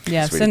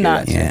 Yeah, It's I've really seen good, that.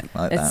 actually. Yeah.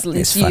 I like It's, that. it's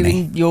It's you funny.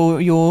 in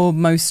your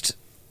most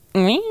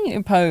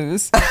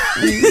pose.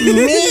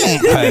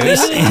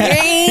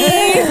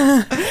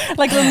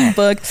 Like a little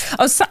bug.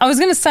 I was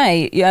going to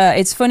say,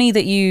 it's funny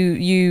that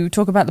you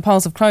talk about the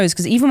piles of clothes,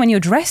 because even when you're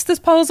dressed, there's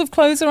piles of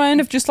clothes around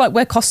of just like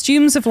where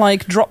costumes have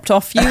like dropped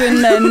off you,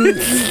 and then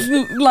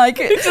like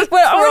when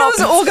I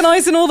was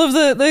organising all of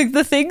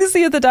the things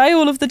the other day,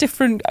 all of the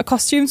different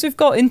costumes we've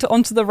got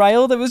onto the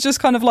rail, there was just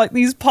kind of like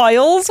these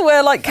piles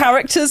where like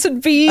characters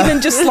had been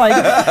and just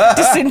like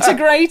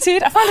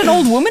disintegrated. I found an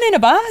old woman in a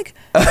bag.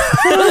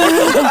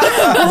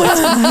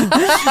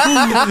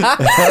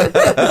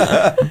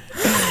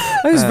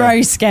 It was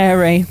very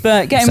scary,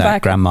 but getting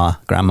back, Grandma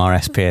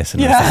S. Pearson.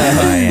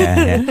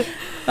 Yeah.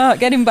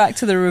 Getting back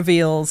to the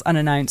reveals and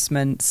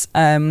announcements,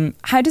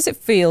 how does it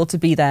feel to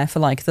be there for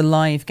like the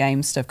live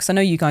game stuff? Because I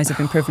know you guys have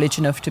been privileged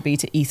enough to be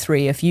to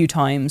E3 a few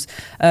times.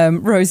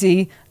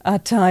 Rosie, our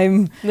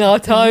time will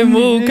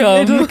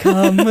come. It'll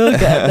come. We'll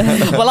get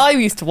there. Well, I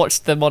used to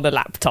watch them on a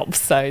laptop,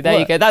 so there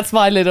you go. That's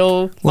my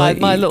little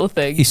my little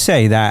thing. You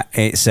say that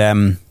it's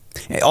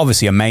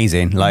obviously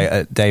amazing.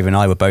 Like Dave and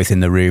I were both in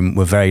the room.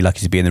 We're very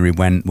lucky to be in the room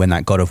when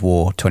that God of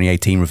War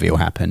 2018 reveal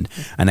happened,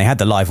 and they had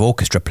the live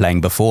orchestra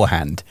playing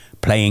beforehand,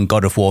 playing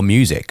God of War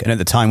music. And at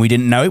the time, we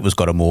didn't know it was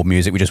God of War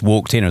music. We just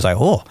walked in and was like,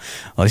 oh,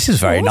 this is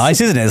very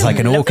nice, isn't it? It's like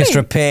an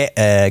orchestra pit,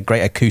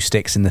 great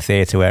acoustics in the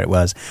theatre where it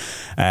was.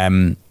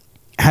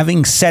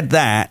 Having said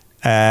that,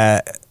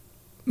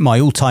 my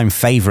all-time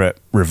favourite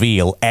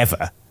reveal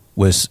ever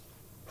was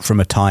from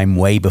a time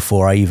way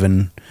before I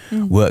even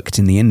worked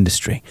in the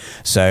industry.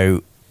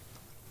 So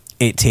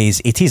it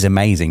is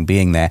amazing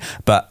being there,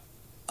 but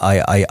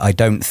I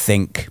don't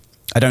think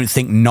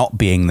not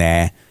being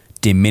there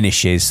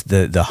diminishes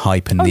the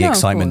hype and the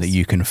excitement that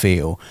you can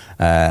feel.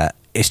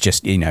 It's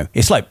just,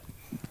 it's like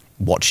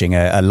watching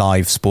a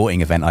live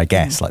sporting event, I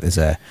guess. Like there's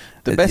a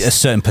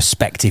certain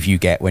perspective you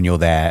get when you're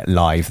there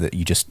live that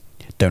you just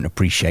don't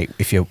appreciate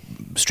if you're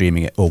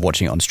streaming it or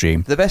watching it on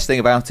stream. The best thing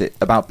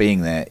about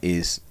being there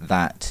is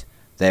that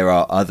there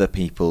are other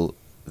people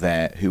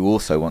there who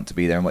also want to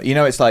be there, and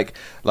it's like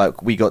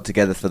we got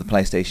together for the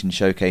PlayStation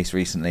Showcase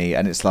recently,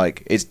 and it's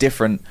like it's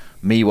different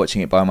me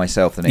watching it by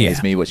myself than it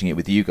is me watching it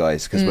with you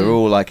guys, because we're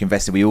all like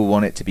invested. We all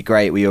want it to be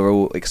great. We are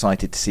all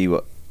excited to see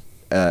what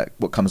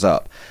comes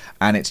up,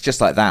 and it's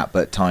just like that,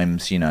 but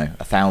times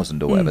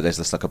 1,000 or whatever. There's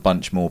just like a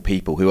bunch more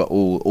people who are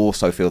all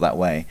also feel that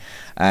way,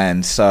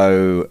 and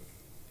so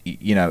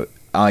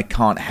I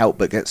can't help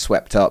but get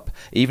swept up,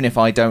 even if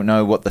I don't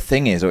know what the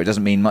thing is or it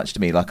doesn't mean much to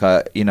me. Like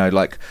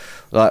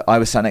like I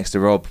was sat next to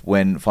Rob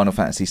when Final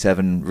Fantasy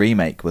VII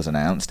Remake was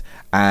announced,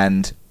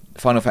 and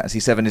Final Fantasy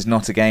VII is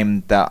not a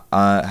game that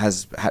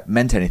has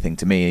meant anything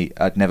to me.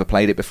 I'd never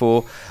played it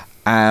before.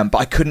 But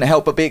I couldn't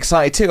help but be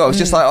excited too. I was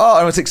just like,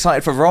 I was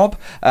excited for Rob,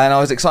 and I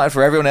was excited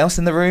for everyone else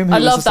in the room. I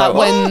love that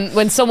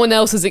when someone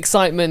else's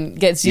excitement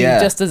gets you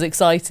just as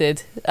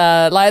excited.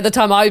 Like at the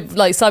time, I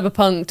like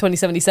Cyberpunk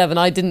 2077.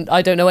 I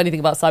don't know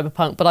anything about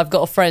Cyberpunk, but I've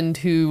got a friend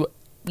who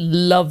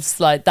loves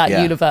like that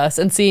universe,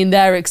 and seeing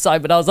their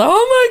excitement, I was like, oh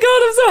my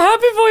god, I'm so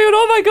happy for you, and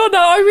oh my god,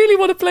 now I really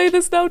want to play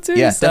this now too.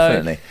 Yeah,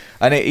 definitely.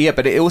 And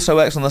but it also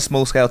works on the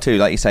small scale too,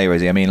 like you say,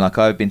 Rosie. I mean, like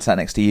I've been sat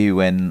next to you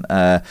when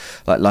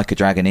like a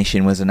Dragon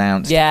Ishin was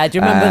announced. Yeah, do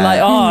you remember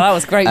that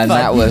was great and fun.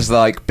 that was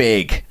like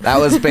big. That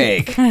was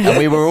big, and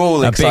we were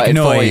all excited big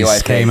noise for you. I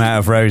think. Came out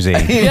of Rosie.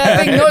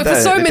 Yeah, big noise for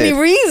so many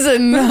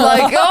reasons.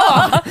 Like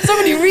so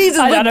many reasons.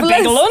 I had a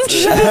big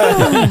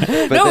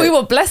lunch. We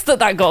were blessed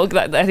that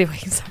got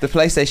anyways. The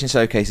PlayStation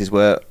showcases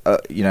were,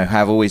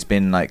 have always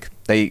been like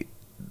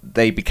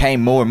they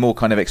became more and more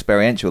kind of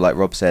experiential, like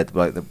Rob said,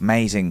 like the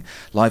amazing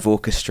live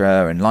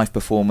orchestra and live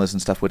performers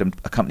and stuff would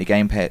accompany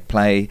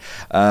gameplay.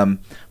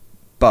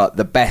 But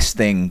the best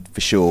thing for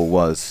sure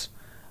was,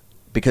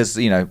 because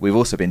we've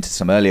also been to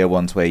some earlier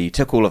ones where you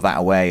took all of that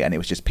away and it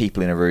was just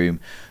people in a room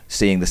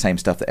seeing the same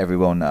stuff that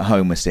everyone at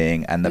home was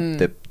seeing, and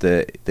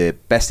the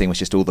best thing was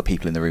just all the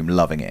people in the room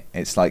loving it.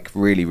 It's like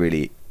really,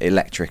 really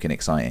electric and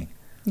exciting.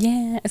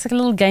 Yeah, it's like a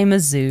little gamer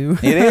zoo.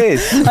 It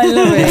is. I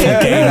love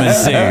it. Gamer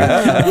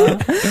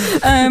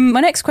zoo. My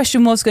next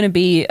question was going to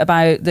be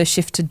about the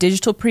shift to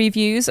digital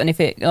previews and if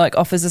it like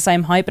offers the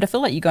same hype, but I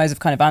feel like you guys have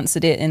kind of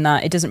answered it in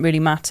that it doesn't really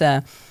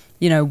matter,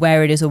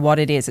 where it is or what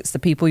it is. It's the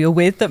people you're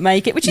with that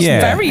make it, which is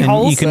very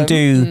wholesome. You can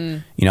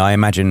do, I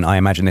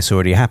imagine this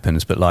already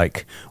happens, but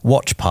like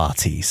watch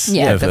parties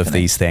of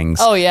these things.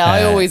 Oh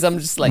yeah, I'm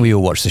just like, we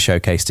all watch the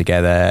showcase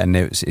together, and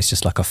it's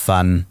just like a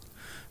fun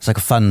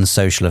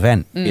social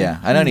event. Yeah,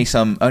 and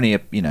only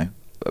a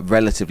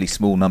relatively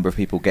small number of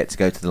people get to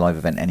go to the live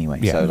event anyway.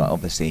 Yeah. So like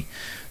obviously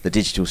the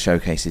digital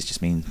showcases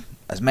just mean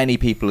as many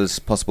people as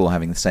possible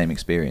having the same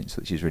experience,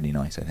 which is really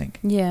nice, I think.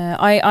 Yeah,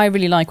 I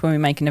really like when we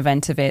make an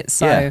event of it.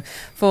 So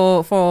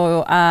for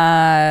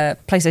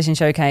PlayStation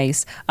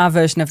Showcase, our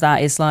version of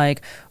that is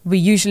like we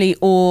usually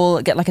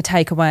all get like a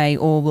takeaway,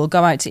 or we'll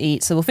go out to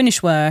eat. So we'll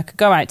finish work,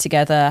 go out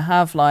together,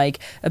 have like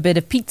a bit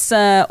of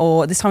pizza,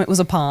 or this time it was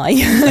a pie.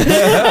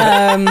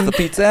 The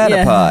pizza and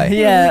a pie.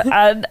 Yeah,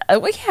 and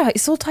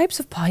it's all types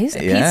of pies.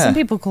 Yeah. Some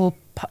people call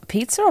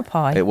pizza or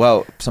pie?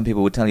 Well, some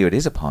people would tell you it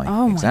is a pie.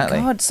 Oh exactly.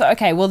 my God. So,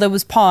 okay, well, there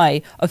was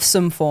pie of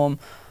some form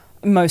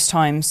most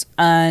times.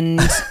 And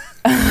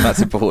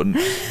That's important.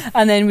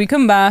 and then we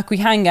come back, we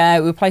hang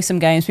out, we play some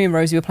games. Me and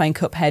Rosie were playing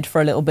Cuphead for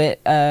a little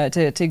bit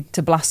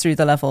to blast through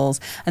the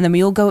levels. And then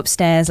we all go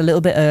upstairs a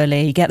little bit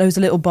early, get those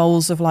little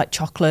bowls of like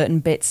chocolate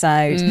and bits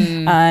out.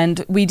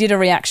 And we did a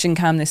reaction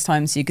cam this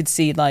time so you could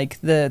see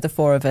like the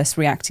four of us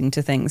reacting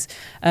to things.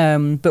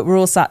 But we're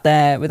all sat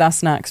there with our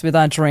snacks, with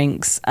our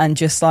drinks, and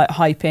just like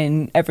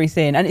hyping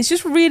everything. And it's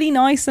just really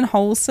nice and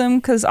wholesome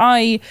because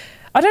I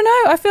don't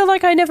know. I feel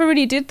like I never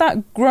really did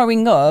that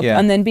growing up,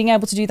 and then being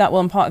able to do that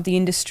while I'm part of the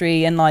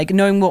industry and like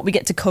knowing what we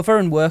get to cover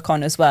and work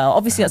on as well.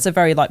 Obviously, that's a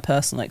very like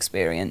personal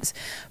experience,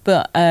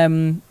 but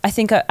I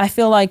think I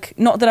feel like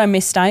not that I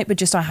missed out, but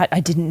just I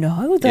didn't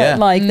know that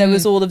like there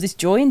was all of this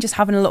joy in just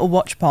having a little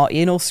watch party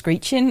and all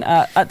screeching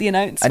at the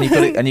announcement.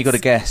 And you got to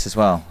guess as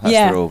well.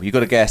 That's the rule. You got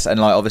to guess, and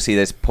like obviously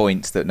there's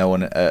points that no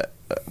one.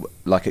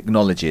 Like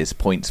acknowledges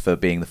points for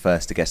being the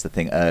first to guess the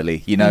thing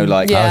early. You know,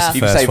 like you can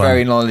say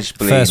very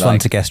knowledgeably. First like, one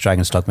to guess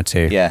Dragon's Dogma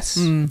 2. Yes.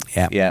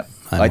 Yeah.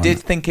 I did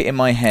think it in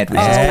my head,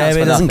 which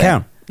it doesn't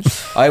count.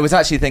 I was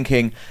actually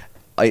thinking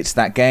it's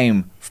that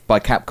game by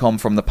Capcom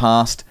from the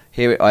past.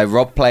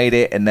 Rob played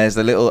it, and there's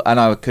a little, and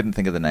I couldn't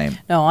think of the name.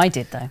 No, I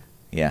did though.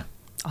 Yeah.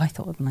 I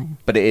thought of the name.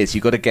 But it is.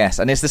 You got to guess,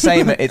 and it's the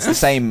same. It's the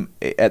same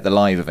at the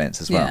live events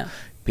as well. Yeah.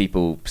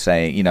 People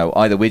saying, you know,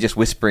 either we're just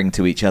whispering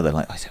to each other,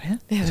 like,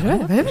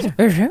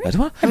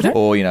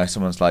 or you know,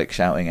 someone's like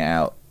shouting it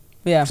out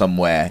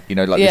somewhere, you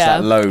know, like there's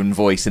that lone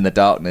voice in the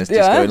darkness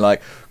just going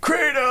like,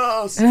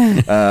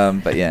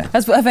 Kratos. But yeah,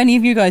 have any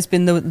of you guys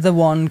been the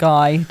one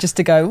guy just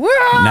to go? No,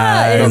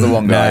 not the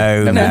one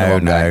guy.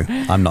 No.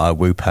 I'm not a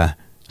whooper.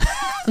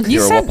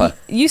 You're a whopper.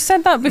 You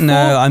said that before.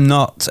 No, I'm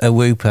not a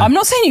whooper. I'm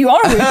not saying you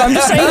are a whooper. I'm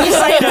just saying you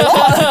say it a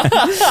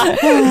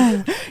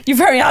lot. You're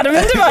very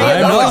adamant about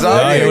it.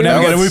 No, you're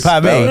never going to whoop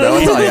at me. No,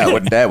 I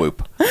wouldn't dare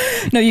whoop.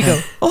 No, you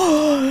go.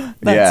 Oh,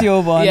 that's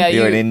your one. Yeah,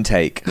 you're an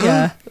intake.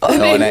 Yeah,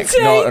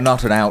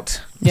 not an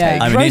out. Yeah,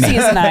 take. Rosie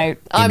is an out.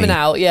 I'm an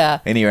out.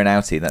 Yeah, and you're an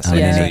outie. That's how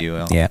you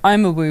are. Yeah,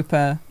 I'm a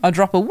whooper. I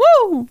drop a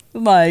woo.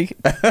 Like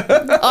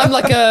I'm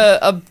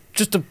like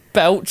just a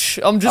belch.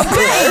 I'm just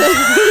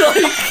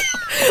like.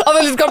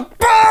 I've just gone,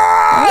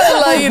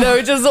 like, you know,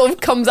 it just sort of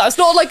comes out. It's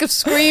not like a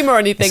scream or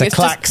anything. It's a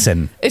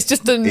klaxon. It's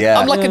just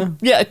I'm like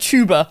a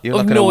tuba You're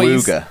of like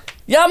noise. A wooga.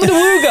 Yeah, I'm in a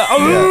wooga. A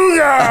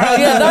wooga.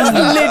 Yeah, that's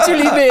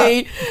literally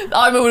me.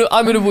 I'm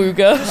in a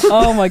wooga.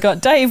 Oh my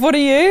God, Dave, what are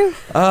you?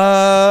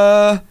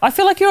 I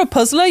feel like you're a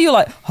puzzler. You're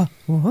like, I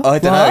don't know.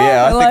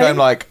 Yeah, I think I'm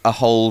like a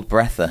hold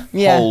breather.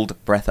 Yeah.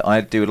 Hold breather.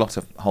 I do a lot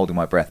of holding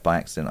my breath by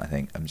accident. I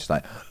think I'm just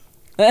like.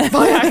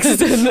 By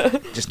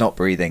accident. Just not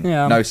breathing.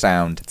 Yeah. No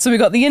sound. So we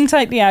got the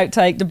intake, the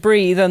outtake, the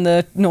breathe, and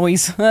the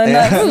noise. And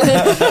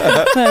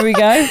there we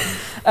go.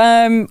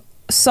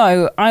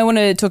 So I want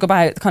to talk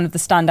about kind of the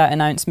standout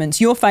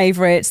announcements, your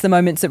favourites, the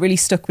moments that really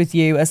stuck with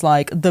you as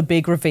like the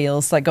big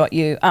reveals that got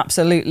you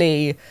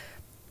absolutely,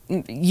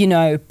 you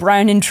know,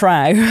 brown and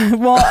trow.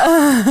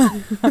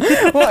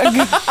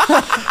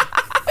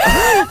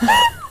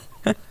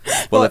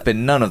 Well, there've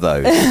been none of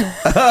those.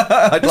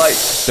 I'd like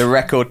the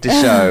record to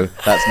show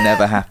that's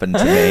never happened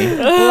to me.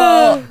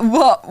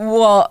 Well,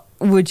 what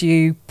would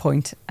you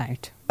point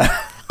out?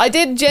 I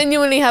did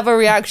genuinely have a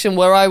reaction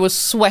where I was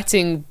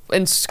sweating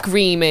and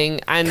screaming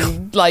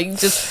and like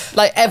just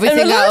like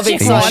everything out of Are you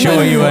excitement.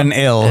 sure you weren't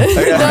ill? No,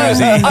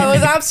 I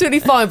was absolutely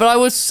fine, but I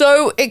was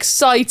so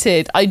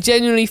excited. I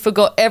genuinely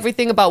forgot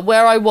everything about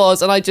where I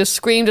was, and I just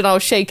screamed and I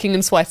was shaking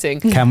and sweating.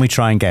 Can we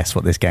try and guess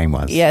what this game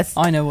was? Yes.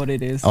 I know what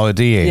it is. Oh,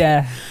 do you?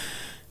 Yeah.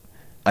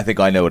 I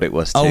think I know what it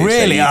was too. Oh,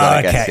 really? So you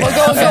gotta Okay. guess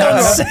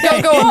it.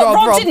 Well, go on,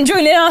 Rob Rob. didn't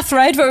join in our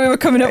thread where we were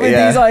coming up with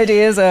these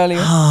ideas earlier.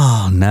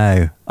 Oh,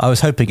 no. I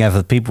was hoping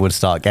other people would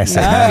start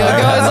guessing. Go,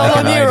 it's all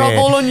on you, Rob,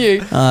 all on you.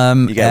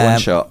 You get one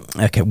shot.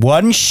 Okay,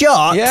 one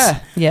shot? Yeah.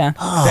 Yeah.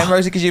 Then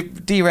Rosie, because you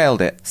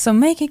derailed it. So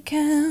make it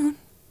count.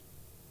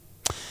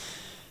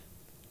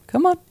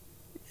 Come on.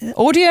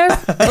 Audio. Audio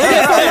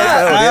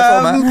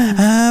format.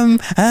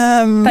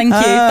 Thank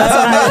you. That's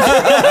all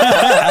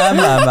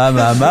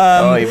right.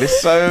 Oh, he was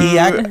so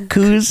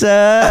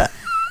Yakuza.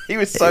 He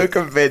was so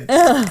convinced.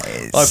 I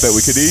bet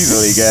we could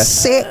easily guess.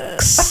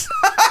 6.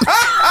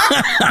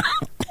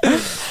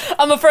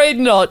 I'm afraid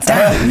not.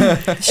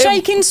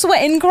 Shaking,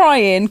 sweating,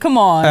 crying. Come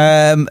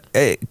on.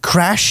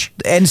 Crash,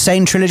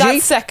 Insane Trilogy.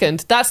 That's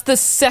second. That's the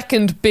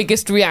second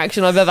biggest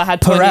reaction I've ever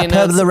had to any Parappa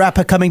announcement. the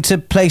Rapper coming to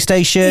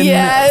PlayStation 4.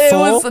 Yeah, it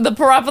was the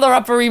Parappa the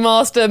Rapper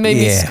remaster made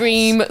me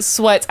scream,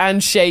 sweat,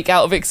 and shake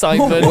out of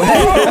excitement. Where were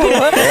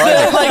you?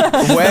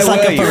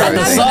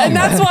 And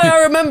that's why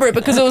I remember it,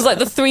 because it was like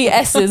the 3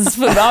 S's.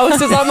 I was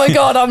just, oh my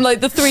God, I'm like,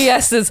 the 3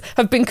 S's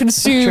have been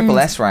consumed. Triple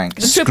S rank.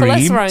 The triple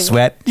S Scream, rank.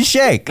 sweat,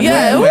 shake.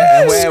 Yeah.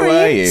 Where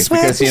were you?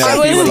 Because you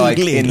know you were like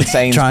in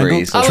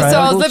Sainsbury's.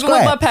 I was living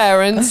with my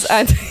parents,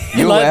 and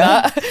You like were?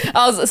 that.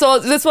 I was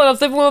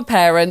living with my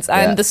parents,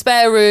 and Yeah. the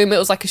spare room, it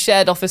was like a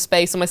shared office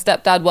space, and my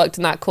stepdad worked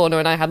in that corner,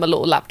 and I had my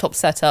little laptop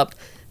set up.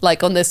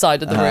 like on this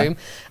side of the room.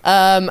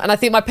 And I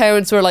think my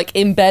parents were like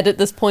in bed at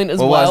this point as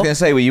well. Well, I was going to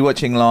say, were you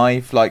watching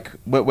live? Like,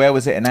 where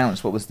was it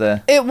announced? What was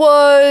the... It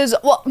was...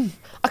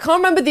 I can't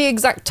remember the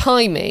exact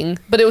timing,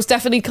 but it was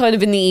definitely kind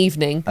of in the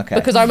evening. Okay.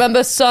 Because I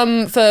remember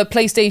some for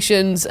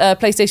PlayStation's...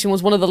 PlayStation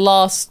was one of the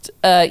last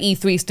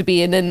E3s to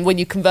be, and then when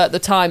you convert the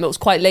time, it was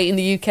quite late in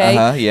the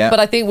UK. Yeah. But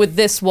I think with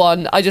this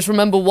one, I just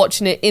remember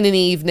watching it in an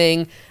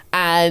evening,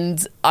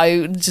 and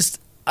I just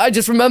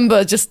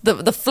remember just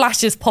the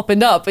flashes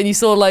popping up, and you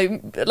saw like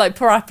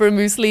Parappa and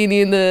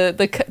Mussolini in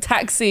the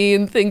taxi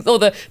and things, or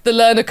the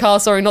learner car,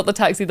 sorry, not the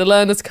taxi, the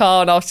learner's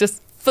car, and I was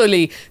just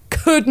fully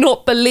could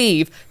not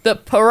believe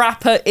that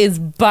Parappa is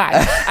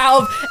back.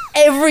 Out of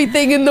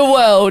everything in the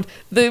world,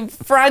 the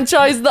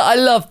franchise that I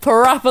love,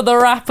 Parappa the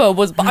Rapper,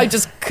 I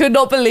just could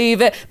not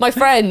believe it. My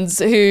friends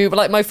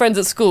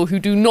at school who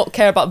do not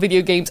care about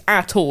video games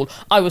at all,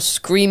 I was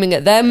screaming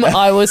at them.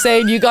 I was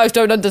saying, you guys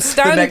don't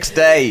understand. The next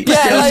day,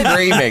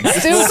 screaming.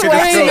 Still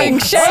screaming,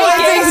 shaking.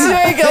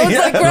 I was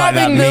like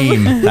grabbing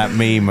them. That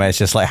meme where it's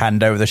just like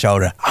hand over the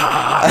shoulder.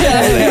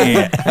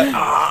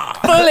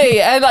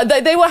 Fully, and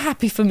they were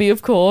happy for me,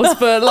 of course,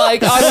 but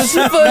like I was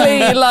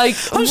fully like,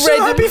 I'm so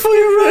happy for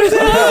you right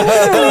now.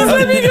 Please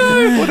let me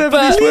go. Whatever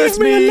But these words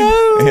mean.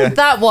 Yeah.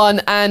 that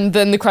one, and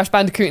then the Crash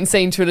Bandicoot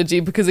Insane trilogy,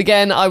 because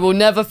again, I will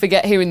never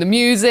forget hearing the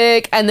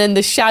music, and then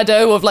the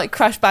shadow of like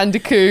Crash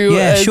Bandicoot.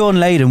 Yeah, Sean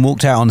Layden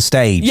walked out on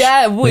stage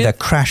with a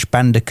Crash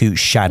Bandicoot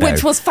shadow,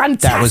 which was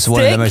fantastic. That was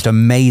one of the most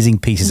amazing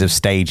pieces of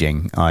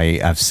staging I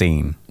have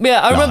seen.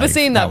 Yeah, I remember live.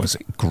 seeing that. That was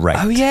great.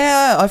 Oh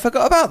yeah, I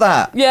forgot about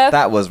that. Yeah.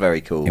 That was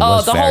very cool.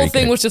 The whole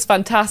thing good. was just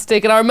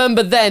fantastic, and I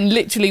remember then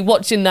literally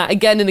watching that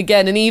again and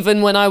again, and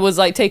even when I was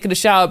like taking a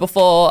shower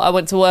before I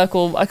went to work,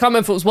 or I can't remember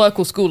if it was work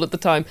or school at the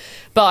time,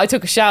 but I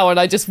took a shower and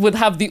I just would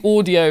have the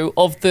audio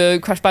of the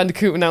Crash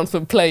Bandicoot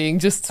announcement playing,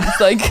 just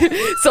like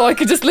so I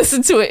could just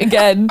listen to it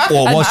again.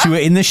 Or whilst you were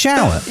in the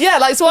shower. Yeah,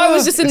 like so I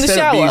was just in the Instead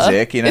shower. of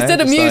music, you know,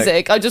 instead of just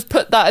music, I just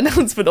put that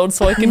announcement on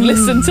so I can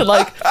listen to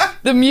like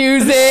the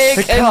music.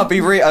 It can't be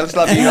real. I just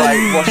love you like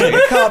watching.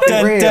 It can't be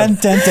real.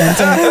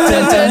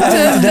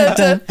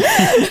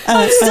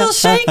 I'm still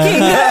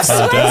shaking. I'm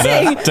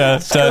sweating.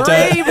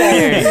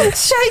 Screaming.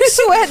 Shake,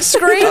 sweat,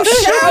 scream,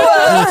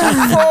 shower.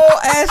 4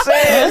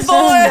 S's.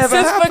 Four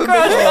S's for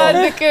Crash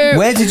Bandicoot.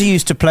 Where did you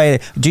used to play?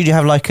 Did you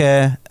have like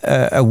a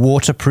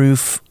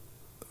waterproof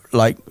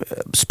like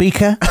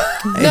speaker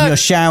in your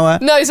shower?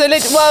 No, so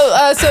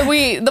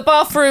the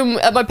bathroom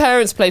at my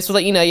parents' place was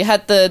like, you know, you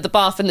had the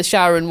bath and the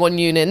shower in one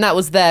unit, and that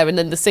was there, and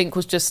then the sink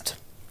was just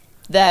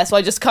there. So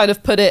I just kind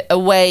of put it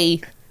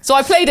away. So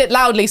I played it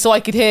loudly so I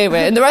could hear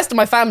it, and the rest of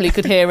my family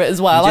could hear it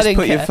as well. You I just didn't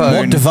put care. your phone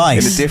What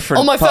device? in a different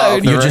On my part phone.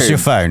 of the You're just room. your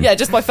phone. Yeah,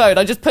 just my phone.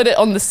 I just put it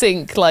on the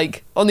sink,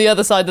 like on the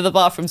other side of the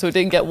bathroom, so it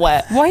didn't get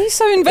wet. Why are you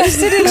so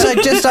invested in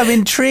it? I'm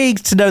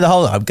intrigued to know the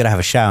whole. I'm going to have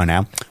a shower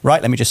now.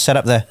 Right, let me just set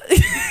up the.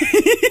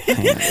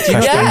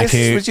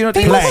 Would you not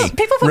do People this? put-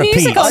 people put repeat.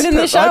 music on in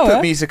the I shower.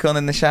 put music on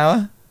in the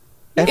shower.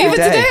 Every Even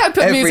day. today I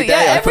put music. Yeah,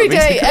 I every put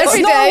music day. on. Every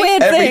It's not a day.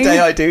 weird Every thing. day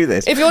I do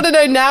this. If you want to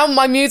know now,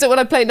 my music when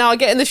I play it now, I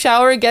get in the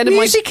shower again.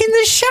 Music in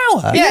the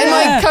shower? In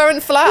my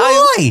current flat.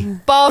 Why? I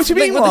What bath do you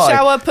mean with the why?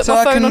 shower, put so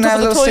my I phone can on top have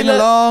of a the little sing toilet.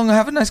 along,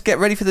 have a nice get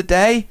ready for the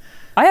day.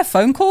 I have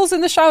phone calls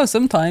in the shower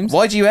sometimes.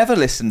 Why do you ever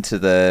listen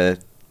to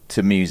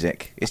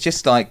music? It's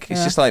just like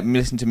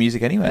listen to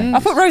music anyway. I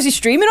put Rosie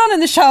Streaming on in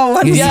the shower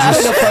once. Yeah.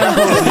 Putting a phone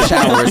call in the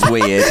shower is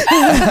weird.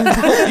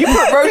 You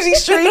put Rosie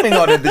Streaming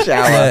on in the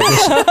shower.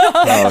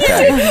 Oh,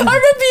 okay. I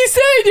remember you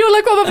saying, you were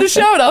like, I'm having a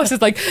shower. And I was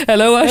just like,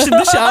 hello, Ash in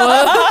the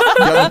shower.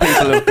 Young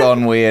people have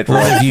gone weird. All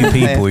of you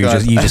people,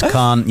 They've you gone-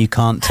 just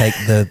can't take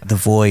the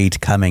void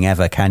coming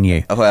ever, can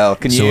you? Well,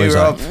 can It's you, always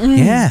Rob? like,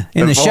 yeah,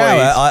 in The the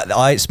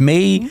shower, it's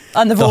me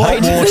And the hot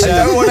void. water,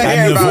 I don't want to hear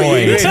and the about you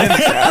void. in the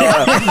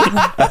shower.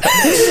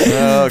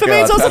 Oh, For me,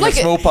 God. it's also And like a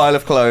small pile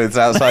of clothes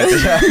outside the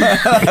shower.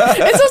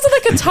 It's also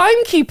like a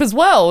timekeep as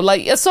well.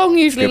 Like a song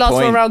usually Good lasts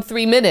for point. around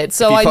 3 minutes.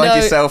 So You I find know.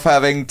 yourself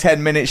having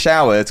 10-minute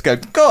shower to go,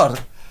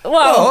 God, Wow.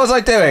 what was I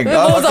doing?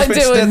 What was I've I just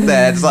been doing? stood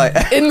there. It's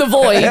like... In the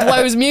void,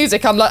 whereas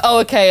music, I'm like, oh,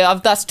 okay,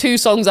 that's 2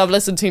 songs I've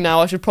listened to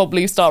now. I should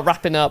probably start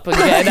wrapping up and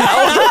getting out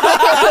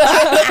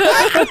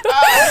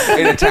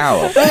in a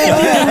towel.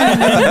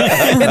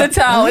 in a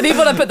towel. And even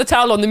when I put the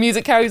towel on, the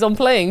music carries on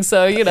playing.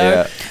 So, you know.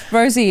 Yeah.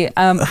 Rosie,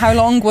 how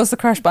long was the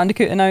Crash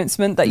Bandicoot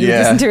announcement that you Yeah.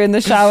 listened to in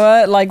the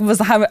shower? Like,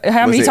 how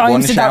many Was it one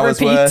times did that shower's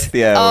repeat? worth?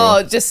 Yeah.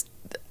 Oh, just...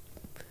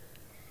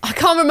 I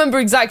can't remember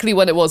exactly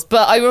when it was,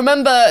 but I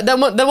remember there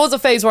was a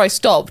phase where I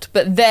stopped,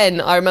 but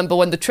then I remember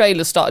when the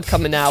trailers started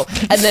coming out,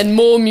 and then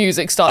more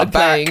music started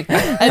playing.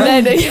 And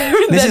then...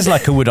 This is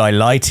like a would I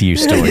lie to you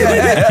story.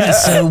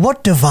 So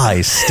what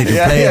device did you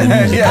play in the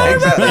music? Yeah,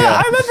 exactly. I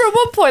Yeah. remember at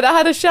one point I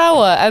had a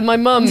shower and my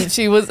mum,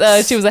 she was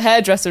a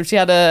hairdresser. She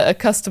had a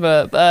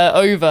customer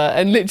over,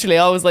 and literally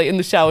I was like in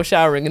the shower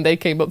showering, and they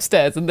came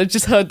upstairs and they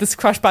just heard this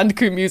Crash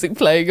Bandicoot music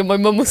playing, and my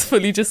mum was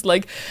fully just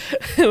like,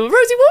 Rosie, what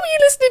were you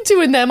listening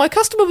to in there? My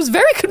customer Mum was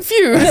very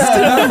confused.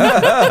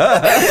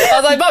 I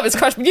was like, Mum, it's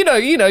Crash. You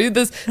know,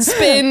 the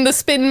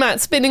spin mat,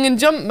 spinning and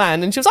jump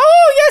man. And she was,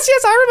 oh, yes,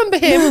 I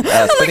remember him.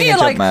 Spinning and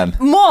jump man.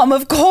 Mom,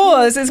 of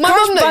course, it's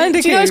Crash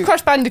Bandicoot. She knows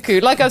Crash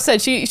Bandicoot. Like I've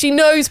said, she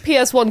knows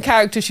PS1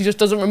 characters, she just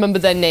doesn't remember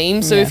their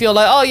names. So if you're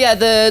like, oh yeah,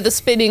 the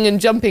spinning and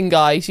jumping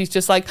guy, she's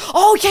just like,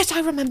 oh yes,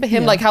 I remember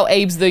him. Like how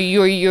Abe's the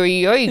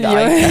Yuri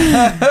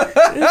guy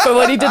from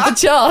when he did the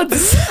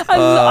charts.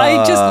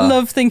 I just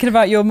love thinking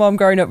about your mom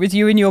growing up with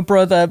you and your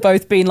brother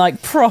both being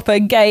like proper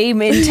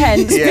game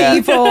intense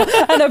people,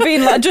 and have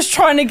been like just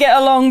trying to get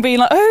along, being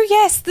like, oh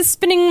yes, the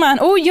spinning man,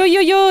 oh yo,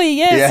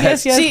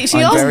 yes.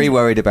 I'm very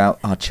worried about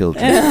our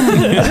children.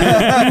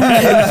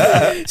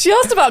 She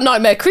asked about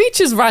Nightmare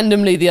Creatures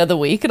randomly the other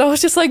week, and I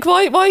was just like,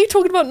 why are you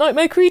talking about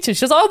Nightmare Creatures?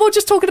 She was like, oh, we're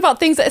just talking about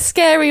things that are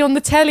scary on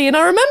the telly. And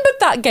I remembered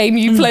that game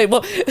you played,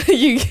 well,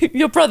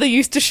 your brother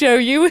used to show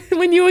you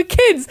when you were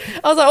kids.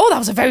 I was like, oh, that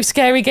was a very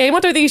scary game. I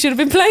don't think you should have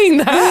been playing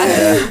that.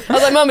 I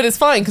was like, Mum, it is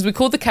fine, because we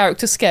called the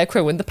character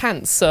Scarecrow in the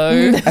pants,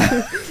 so...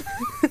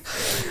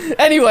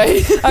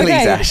 Anyway, Please,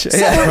 Ash.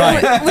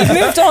 We've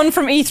moved on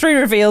from E3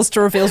 reveals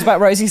to reveals about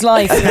Rosie's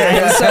life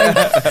now. So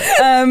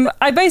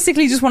I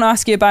basically just want to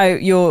ask you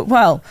about your,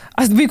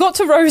 we got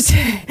to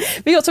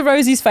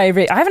Rosie's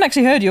favourite. I haven't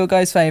actually heard your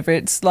guys'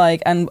 favourites,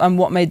 like, and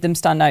what made them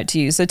stand out to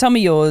you. So tell me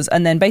yours,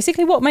 and then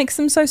basically what makes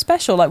them so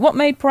special, like what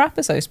made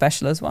Parappa so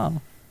special as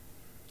well.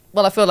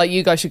 Well, I feel like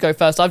you guys should go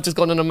first. I've just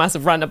gone on a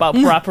massive rant about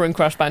Parappa and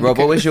Crash Bandicoot. Rob,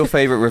 what was your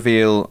favourite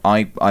reveal?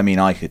 I mean,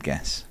 I could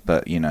guess,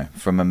 but,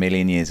 from a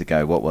million years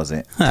ago, what was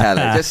it? Tell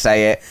it. Just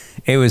say it.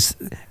 It was,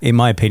 in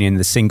my opinion,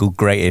 the single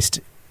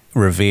greatest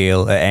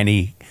reveal at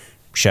any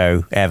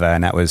show ever,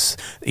 and that was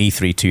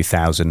E3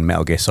 2000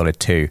 Metal Gear Solid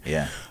 2.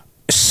 Yeah.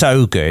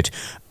 So good.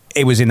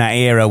 It was in that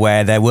era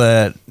where there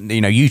were,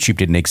 YouTube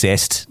didn't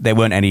exist. There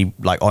weren't any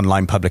like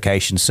online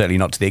publications, certainly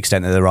not to the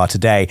extent that there are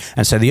today.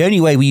 And so the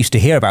only way we used to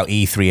hear about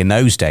E3 in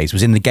those days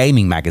was in the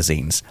gaming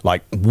magazines,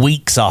 like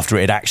weeks after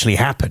it had actually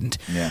happened.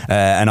 Yeah.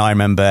 And I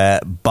remember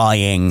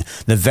buying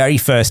the very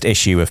first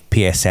issue of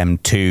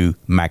PSM2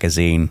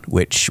 magazine,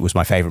 which was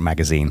my favorite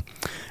magazine.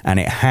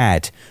 And it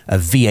had a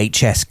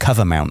VHS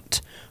cover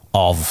mount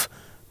of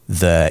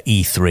the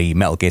E3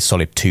 Metal Gear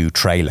Solid 2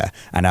 trailer,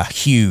 and a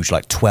huge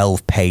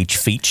 12-page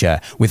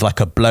feature with like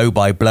a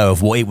blow-by-blow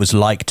of what it was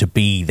like to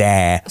be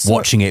there,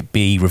 watching it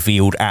be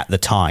revealed at the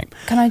time.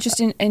 Can I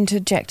just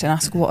interject and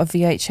ask what a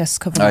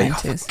VHS cover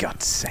mount is? For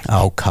God's sake.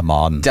 Oh, come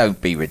on.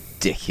 Don't be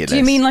ridiculous. Do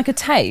you mean like a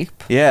tape?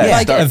 Yeah.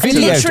 Like a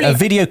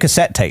video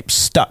cassette tape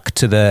stuck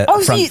to the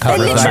front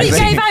cover they of the literally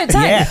magazine. gave out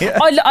tape. Yeah.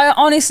 I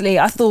honestly,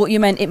 I thought you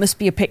meant it must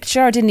be a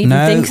picture. I didn't even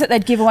think that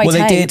they'd give away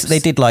tapes. They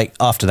did like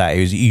after that.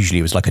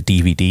 It was like a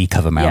DVD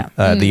cover mount.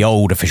 Yeah. The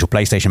old official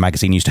PlayStation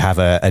magazine used to have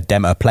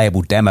a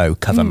playable demo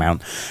cover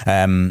mount. But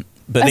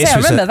I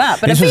remember that.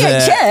 But this a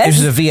VHS.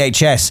 This was a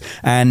VHS,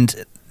 and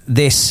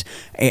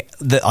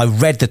I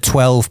read the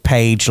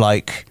 12-page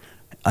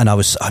and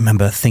I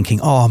remember thinking,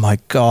 oh my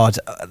God,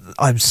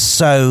 I'm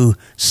so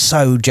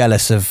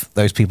jealous of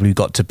those people who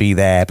got to be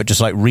there, but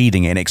just like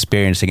reading it and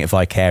experiencing it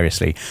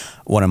vicariously.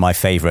 One of my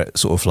favourite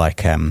sort of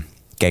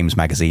Games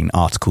Magazine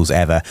articles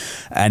ever.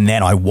 And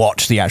then I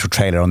watched the actual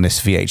trailer on this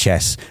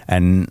VHS,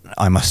 and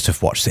I must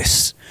have watched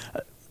this,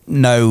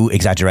 no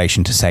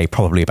exaggeration to say,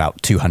 probably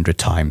about 200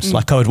 times.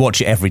 Like I would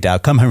watch it every day.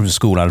 I'd come home from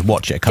school and I would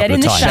watch it a couple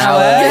of times. Get in the shower.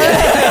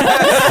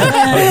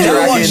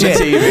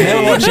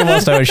 Never watched it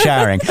whilst I was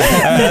showering.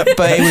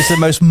 But it was the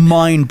most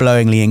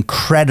mind-blowingly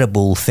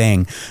incredible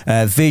thing.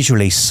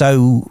 Visually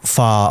so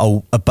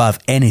far above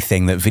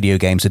anything that video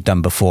games had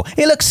done before.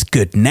 It looks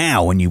good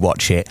now when you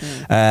watch it.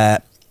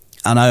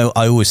 And I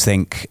always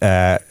think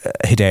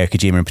Hideo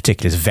Kojima in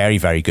particular is very,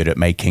 very good at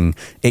making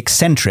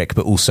eccentric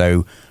but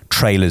also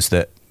trailers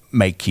that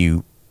make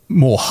you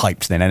more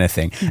hyped than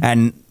anything.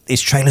 And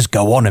his trailers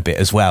go on a bit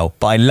as well,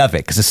 but I love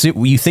it because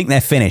you think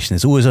they're finished and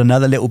there's always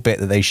another little bit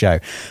that they show.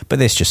 But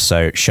this just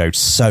showed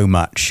so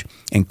much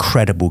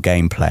incredible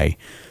gameplay,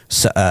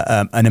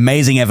 an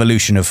amazing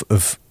evolution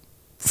of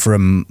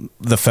from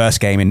the first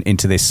game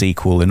into this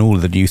sequel, and all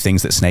of the new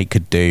things that Snake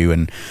could do,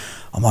 and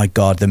oh my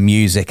God, the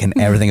music and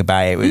everything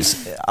about it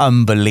was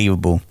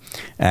unbelievable.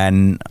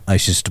 And I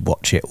used to just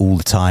watch it all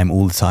the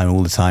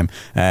time.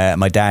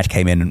 My dad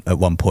came in at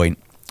one point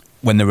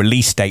when the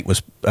release date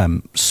was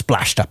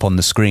splashed up on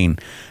the screen,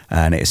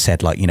 and it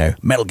said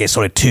Metal Gear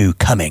Solid 2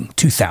 coming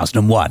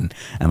 2001.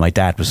 And my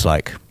dad was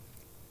like,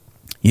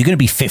 you're going to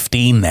be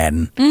 15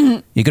 then.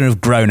 Mm-hmm. You're going to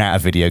have grown out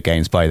of video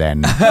games by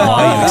then.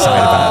 Why are you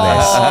excited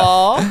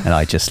about this? And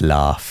I just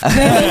laughed.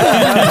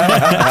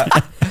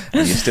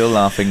 You're still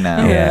laughing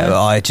now. Yeah,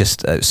 I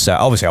just so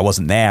obviously I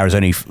wasn't there. I was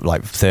only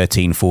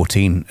 13,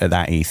 14 at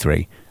that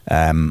E3.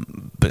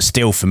 But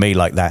still, for me,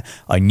 like that,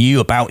 I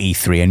knew about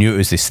E3. I knew it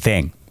was this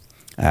thing,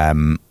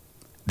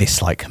 this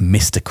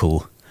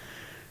mystical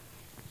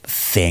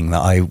thing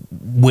that I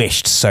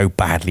wished so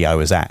badly I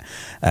was at.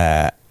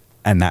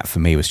 And that for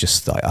me was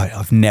just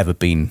I've never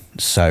been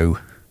so.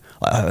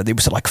 It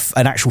was like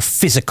an actual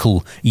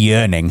physical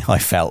yearning I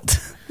felt.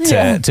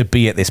 To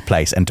be at this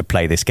place and to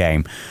play this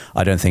game.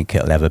 I don't think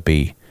it'll ever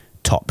be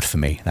topped for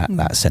me,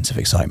 that sense of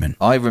excitement.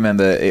 I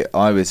remember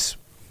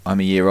I'm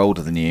a year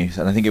older than you,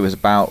 and I think it was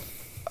about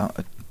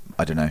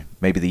I don't know,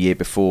 maybe the year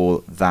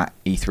before that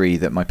E3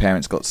 that my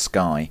parents got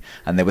Sky,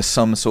 and there was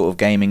some sort of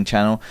gaming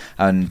channel,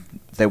 and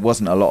there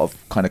wasn't a lot of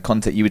kind of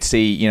content. You would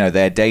see,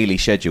 their daily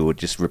schedule would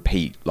just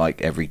repeat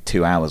like every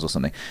 2 hours or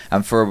something,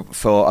 and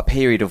for a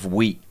period of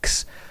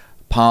weeks,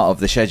 part of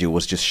the schedule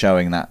was just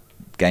showing that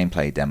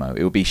gameplay demo.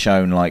 It would be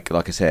shown like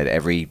I said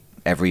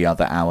every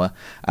other hour,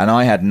 and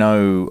I had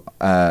no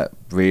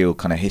real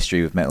kind of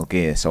history with Metal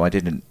Gear, so I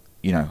didn't.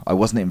 I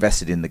wasn't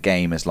invested in the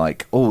game as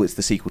like, oh, it's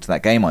the sequel to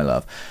that game I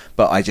love.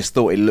 But I just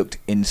thought it looked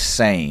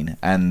insane,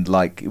 and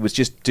like it was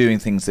just doing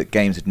things that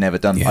games had never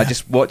done. Yeah. I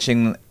just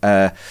watching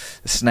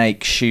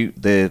Snake shoot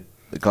the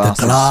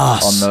glasses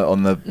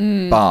on the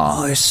bar.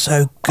 Oh, it's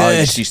so good.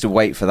 I just used to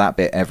wait for that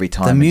bit every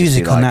time. The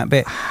music on that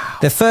bit. Wow.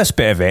 The first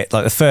bit of it,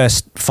 like the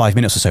first 5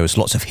 minutes or so, was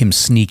lots of him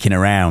sneaking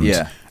around.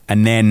 Yeah.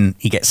 And then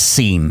he gets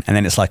seen, and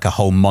then it's like a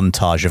whole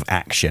montage of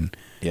action.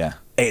 Yeah.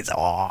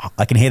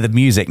 I can hear the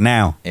music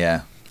now.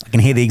 Yeah. I can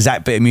hear the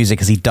exact bit of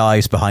music as he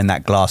dives behind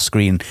that glass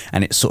screen,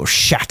 and it sort of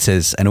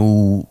shatters and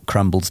all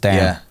crumbles down.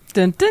 Yeah.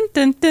 Dun, dun,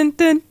 dun, dun,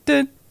 dun,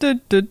 dun,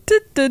 dun, dun, dun,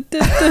 dun,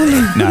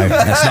 dun. No,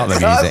 that's not the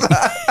music.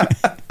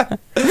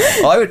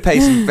 I would pay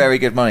some very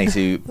good money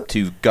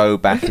to go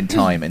back in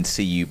time and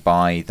see you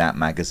buy that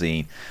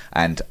magazine,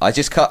 and I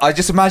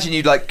just imagine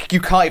you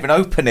can't even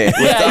open it.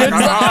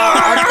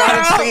 I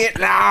can't see it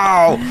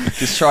now.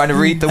 Just trying to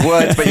read the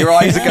words, but your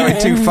eyes are going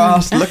too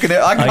fast. Looking at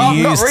it,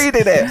 I'm not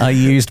reading it. I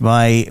used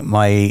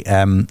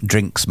my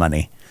drinks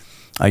money.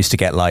 I used to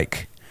get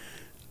like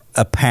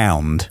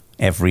 £1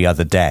 every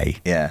other day,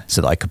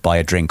 so that I could buy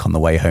a drink on the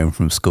way home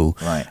from school.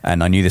 Right.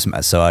 And I knew this,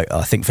 so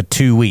I think for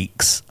 2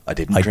 weeks I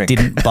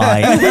didn't buy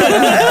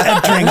a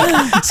drink.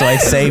 So I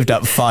saved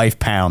up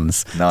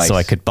 £5 Nice. so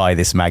I could buy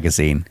this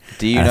magazine.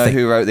 Do you know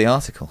who wrote the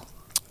article?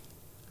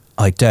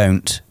 I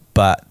don't,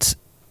 but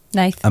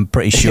Nath. I'm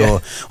pretty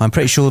sure. I'm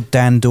pretty sure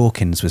Dan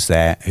Dawkins was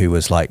there, who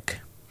was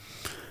like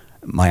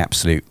my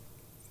absolute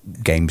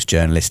games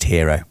journalist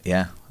hero.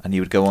 Yeah, and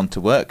you would go on to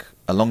work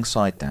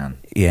alongside Dan.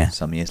 Yeah.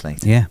 Some years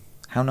later. Yeah.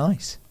 How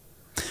nice.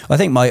 I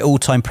think my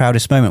all-time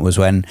proudest moment was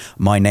when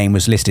my name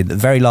was listed the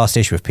very last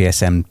issue of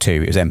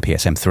PSM2. It was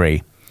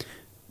MPSM3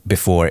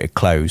 before it had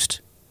closed,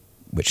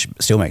 which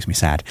still makes me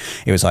sad.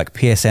 It was like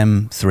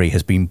PSM3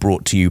 has been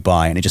brought to you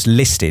by, and it just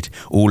listed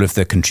all of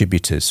the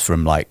contributors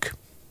from like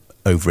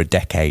over a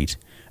decade,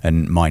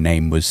 and my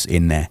name was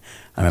in there.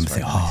 I remember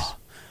thinking, nice.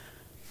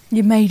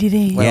 You made it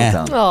in. Well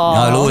done. Aw.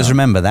 I'll always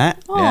remember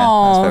that.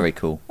 Yeah, that's very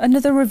cool.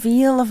 Another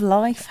reveal of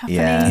life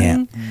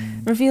happening.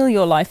 Yeah. Reveal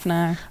your life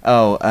now.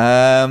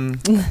 I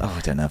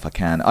don't know if I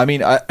can. I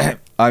mean,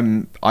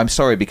 I'm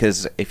sorry,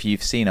 because if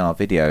you've seen our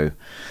video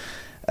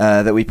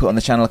that we put on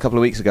the channel a couple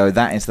of weeks ago,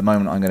 that is the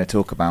moment I'm going to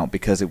talk about,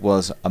 because it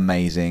was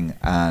amazing,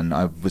 and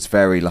I was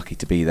very lucky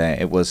to be there.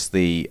 It was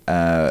the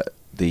kind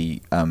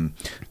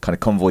of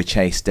convoy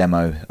chase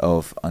demo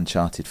of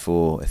Uncharted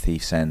 4: A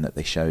Thief's End that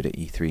they showed at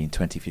E3 in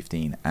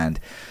 2015, and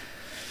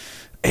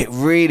it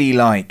really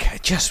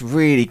just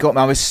really got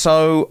me. I was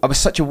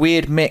such a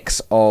weird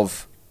mix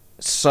of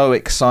so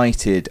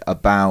excited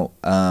about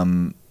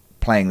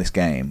playing this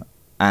game,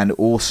 and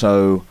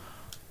also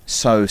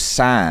so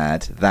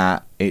sad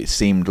that it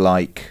seemed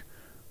like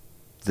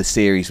the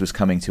series was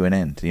coming to an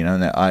end,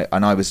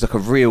 and I was like a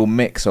real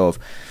mix of,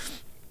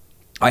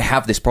 I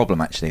have this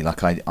problem actually,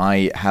 like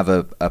I have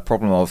a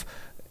problem of,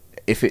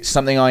 if it's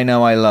something I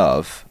know I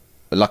love,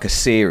 like a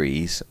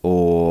series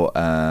or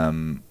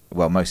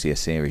well, mostly a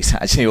series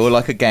actually, or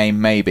like a game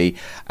maybe,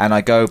 and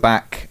I go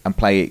back and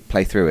play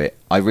through it,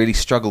 I really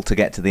struggle to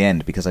get to the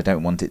end because I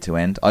don't want it to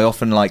end. I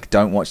often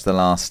don't watch the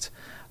last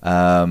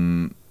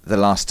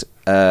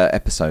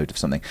episode of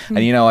something.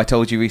 And I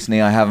told you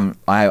recently I'm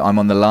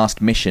on the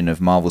last mission of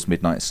Marvel's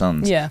Midnight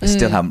Suns. Yeah. I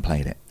still haven't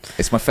played it.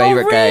 It's my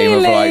favourite game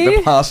of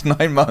the past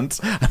 9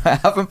 months. I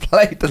haven't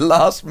played the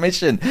last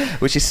mission,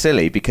 which is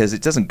silly because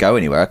it doesn't go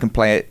anywhere. I can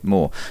play it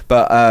more.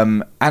 But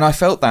and I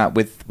felt that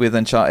with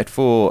Uncharted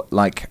 4,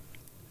 like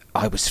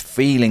I was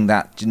feeling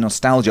that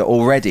nostalgia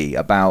already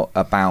about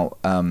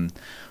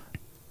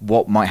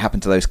what might happen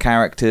to those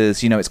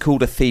characters. It's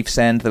called A Thief's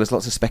End. There was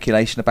lots of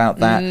speculation about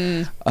that.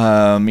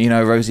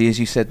 Rosie, as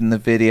you said in the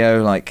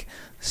video, like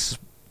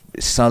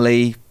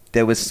Sully,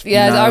 there was...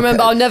 I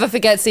remember, I'll never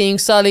forget seeing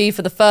Sully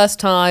for the first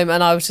time,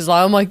 and I was just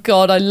like, oh my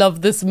God, I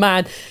love this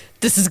man.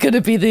 This is going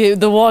to be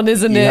the one,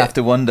 isn't it? You have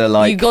to wonder,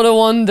 you got to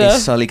wonder.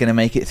 Is Sully going to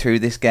make it through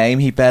this game?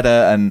 He better,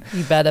 and...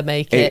 You better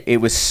make it. It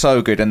was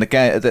so good, and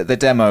the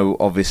demo,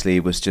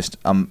 obviously, was just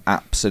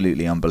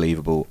absolutely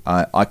unbelievable.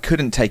 I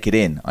couldn't take it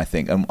in, I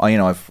think. And,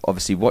 I've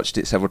obviously watched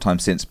it several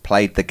times since,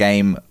 played the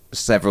game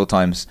several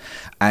times,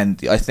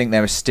 and I think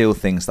there are still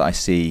things that I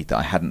see that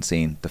I hadn't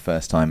seen the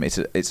first time. It's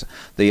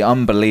the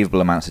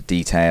unbelievable amounts of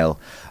detail,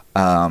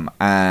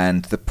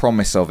 and the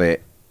promise of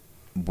it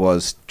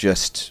was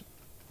just...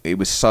 It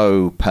was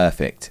so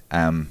perfect,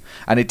 and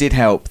it did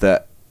help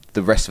that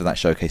the rest of that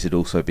showcase had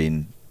also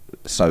been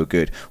so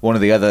good. One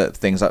of the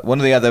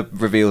other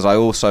reveals I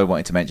also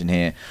wanted to mention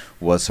here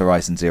was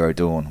Horizon Zero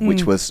Dawn,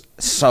 which was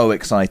so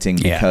exciting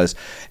because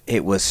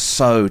it was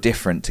so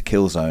different to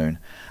Killzone,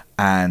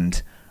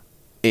 and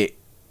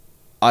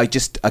I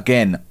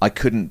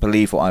couldn't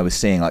believe what I was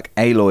seeing. Like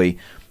Aloy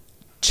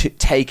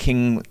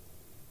taking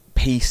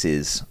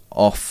pieces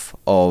off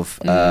of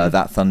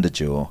that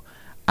Thunderjaw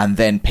and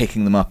then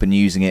picking them up and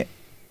using it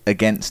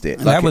against it.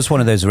 That was one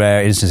of those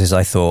rare instances,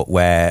 I thought,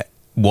 where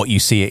what you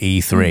see at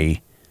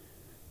E3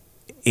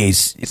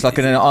 it's like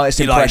an artist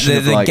impression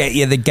of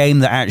the game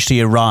that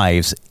actually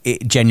arrives.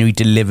 It genuinely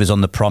delivers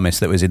on the promise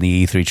that was in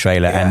the E3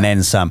 trailer and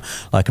then some.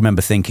 Like I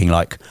remember thinking,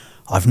 like,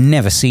 I've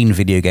never seen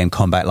video game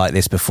combat like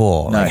this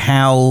before. No. Like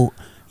how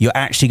you're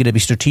actually going to be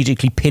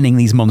strategically pinning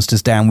these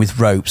monsters down with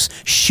ropes,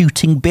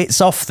 shooting bits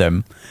off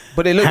them.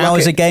 But it looked how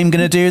is a game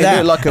going to do that?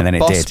 It looked like a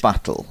boss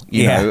battle,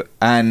 you know,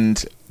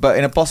 but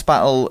in a boss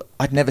battle,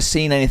 I'd never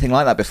seen anything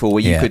like that before,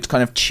 where you could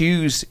kind of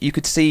choose. You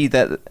could see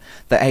that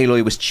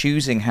Aloy was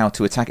choosing how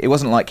to attack. It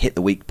wasn't like hit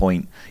the weak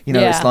point. You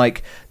know,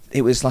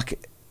 it was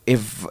like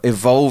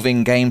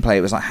evolving gameplay.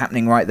 It was like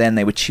happening right then.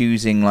 They were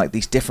choosing like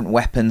these different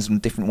weapons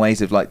and different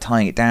ways of like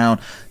tying it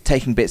down,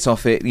 taking bits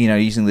off it. You know,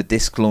 using the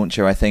disc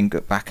launcher. I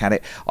think back at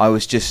it,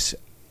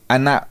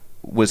 and that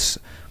was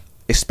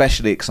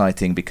especially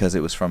exciting because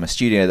it was from a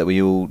studio that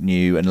we all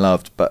knew and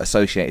loved, but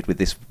associated with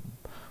this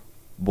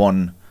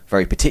one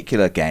very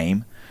particular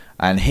game.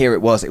 And here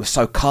it was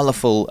so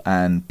colourful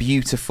and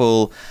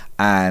beautiful,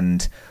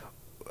 and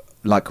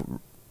like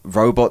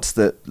robots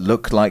that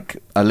look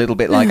like a little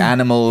bit like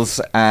animals,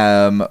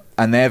 and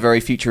they're very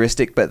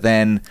futuristic, but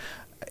then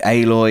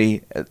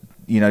Aloy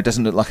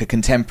doesn't look like a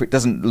contemporary,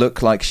 doesn't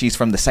look like she's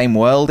from the same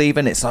world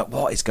even. It's like,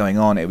 what is going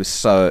on? It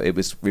was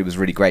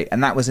really great.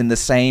 And that was in the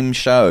same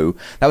show.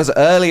 That was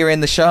earlier in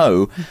the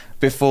show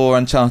before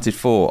Uncharted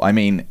 4. I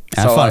mean,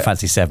 and Final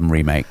Fantasy 7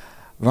 remake.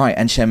 Right,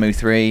 and Shenmue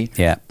 3.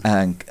 Yeah.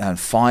 And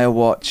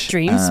Firewatch.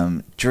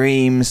 Dreams.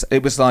 Dreams.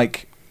 It was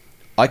like,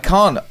 I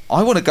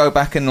want to go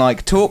back and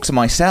like talk to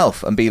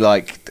myself and be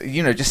like,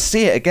 just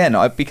see it again,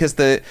 because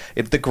the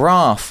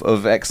graph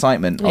of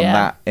excitement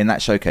on in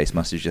that showcase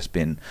must have just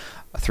been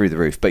through the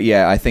roof. But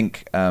yeah, I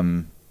think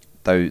though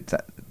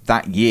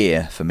that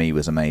year for me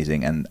was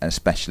amazing, and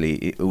especially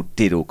it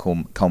did all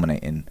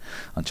culminate in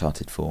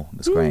Uncharted 4. It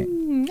was great.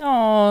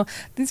 Oh,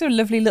 these are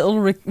lovely little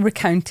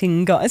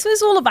recounting guys. That's what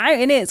it's all about,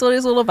 isn't it? It's what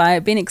it's all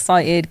about, being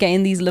excited,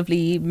 getting these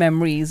lovely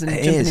memories and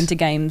jumping into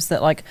games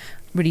that like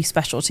really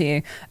special to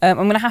you. I'm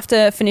going to have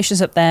to finish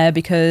this up there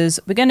because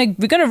we're going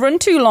to run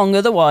too long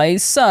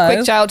otherwise. So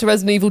quick shout out to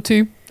Resident Evil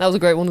 2. That was a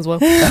great one as well.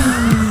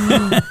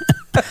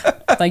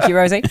 Thank you,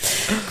 Rosie.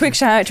 Quick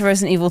shout out to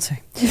Resident Evil 2.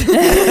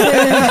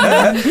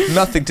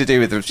 Nothing to do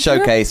with the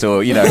showcase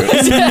or, just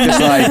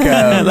like...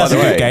 that's a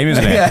good game,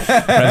 isn't it?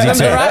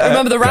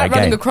 Remember the rat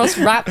running across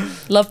rat?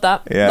 Love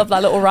that. Yeah. Love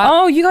that little rat.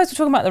 Oh, you guys were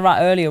talking about the rat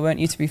earlier, weren't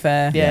you, to be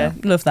fair? Yeah.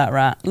 Love that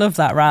rat. Love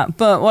that rat.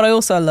 But what I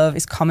also love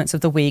is comments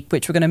of the week,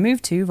 which we're going to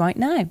move to right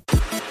now.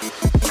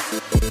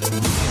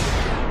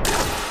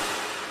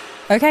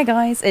 Okay,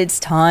 guys, it's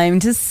time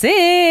to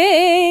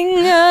sing.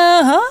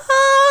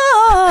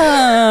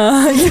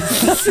 I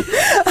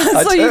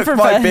took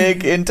my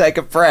big intake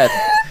of breath.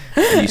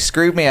 You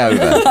screwed me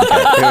over.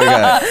 Okay, here we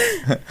go.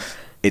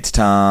 It's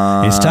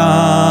time. It's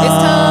time. It's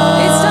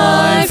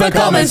time. It's time for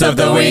comments of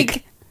the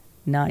week.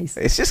 Nice.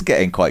 It's just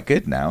getting quite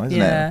good now,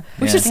 isn't it?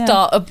 We should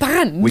start a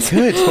band. We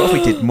could. What if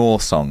we did more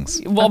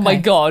songs? Oh my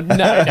God. No.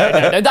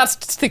 That's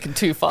thinking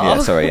too far. Yeah,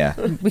 sorry, yeah.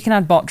 We can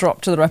add Bot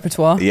Drop to the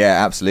repertoire.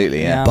 Yeah,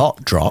 absolutely, yeah.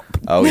 Bot Drop?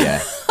 Oh,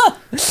 yeah.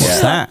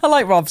 What's that? I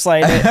like Rob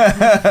saying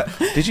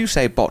it. Did you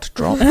say bot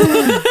drop?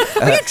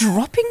 Are you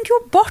dropping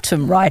your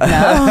bottom right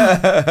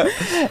now?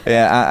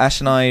 Yeah, Ash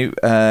and I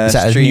is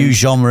that a new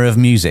genre of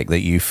music that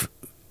you've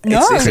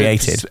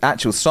created? It's an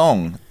actual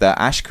song that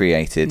Ash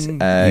created.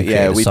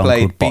 We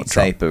played Beat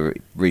Saber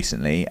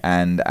recently,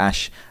 and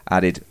Ash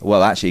added,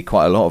 actually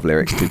quite a lot of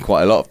lyrics to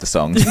quite a lot of the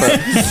songs, but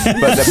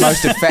the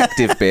most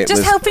effective bit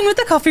was helping with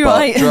the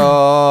copyright. Bot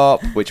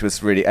drop, which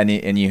was really,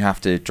 and you have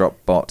to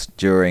drop bot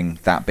during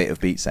that bit of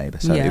Beat Saber,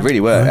 so it really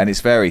worked, and it's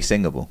very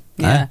singable.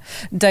 Yeah,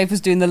 Dave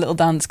was doing the little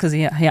dance because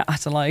he had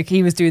to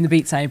he was doing the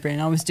Beat Saber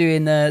and I was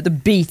doing the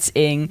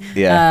beating.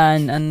 Yeah,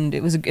 and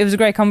it was a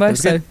great combo.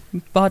 So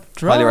Bot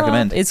Drop highly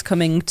recommend. is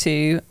coming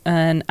to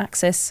an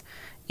Access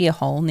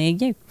earhole near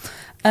you.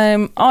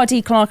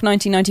 RD Clark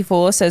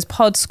 1994 says,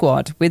 Pod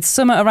Squad, with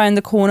summer around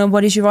the corner,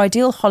 what is your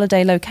ideal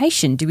holiday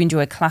location? Do you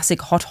enjoy a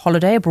classic hot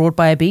holiday abroad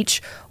by a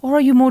beach, or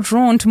are you more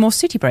drawn to more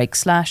city break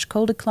 /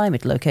 colder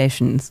climate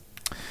locations?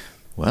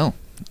 Well,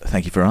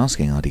 thank you for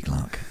asking, RD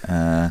Clark.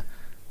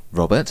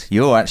 Robert,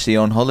 you're actually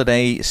on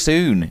holiday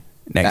soon.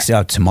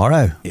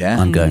 Tomorrow.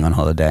 Yeah, I'm going on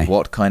holiday.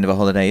 What kind of a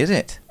holiday is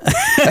it?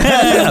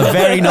 A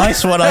very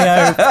nice one, I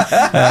hope.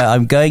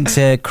 I'm going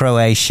to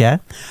Croatia.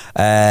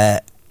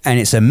 And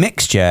it's a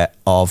mixture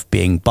of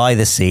being by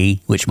the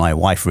sea, which my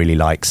wife really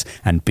likes,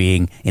 and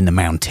being in the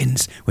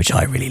mountains, which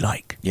I really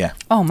like. Yeah.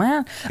 Oh,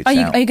 man. Are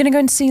you going to go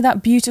and see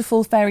that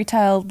beautiful fairy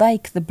tale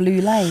lake, the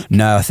Blue Lake?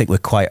 No, I think we're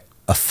quite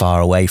are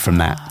far away from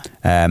that.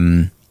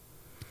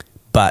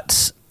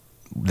 But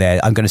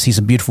I'm going to see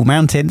some beautiful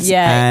mountains,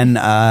 and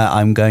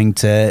I'm going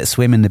to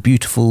swim in the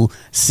beautiful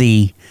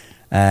sea.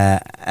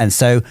 And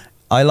so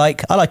I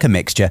like a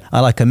mixture. I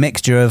like a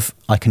mixture of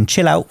I can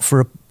chill out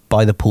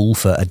by the pool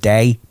for a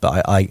day,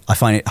 but I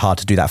find it hard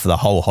to do that for the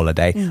whole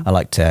holiday. I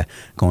like to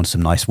go on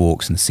some nice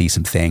walks and see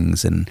some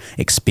things and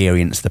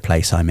experience the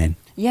place I'm in.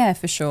 Yeah,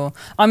 for sure.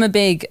 I'm a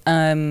big,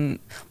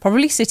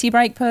 probably city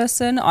break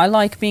person. I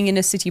like being in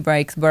a city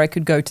break where I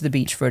could go to the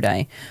beach for a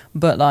day,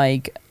 but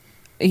like,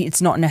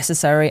 it's not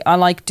necessary. I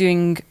like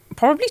doing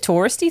probably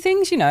touristy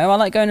things, you know. I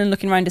like going and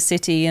looking around a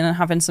city and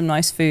having some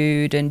nice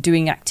food and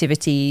doing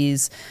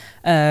activities,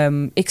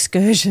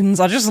 excursions.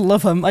 I just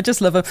love them.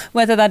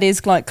 Whether that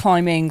is like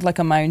climbing like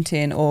a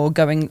mountain or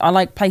going, I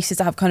like places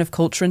that have kind of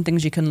culture and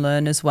things you can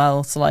learn as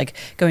well. So like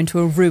going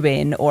to a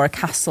ruin or a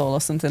castle or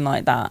something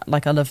like that.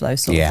 Like I love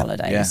those sort of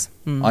holidays.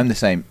 Yeah. I'm the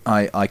same.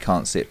 I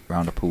can't sit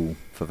around a pool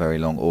for very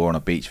long or on a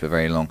beach for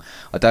very long.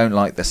 I don't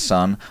like the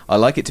sun. I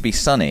like it to be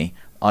sunny.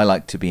 I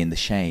like to be in the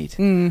shade.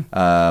 And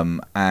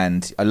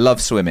I love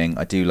swimming.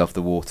 I do love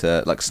the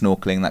water, like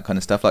snorkeling, that kind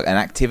of stuff. Like an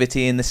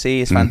activity in the sea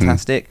is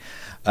fantastic.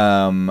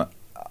 But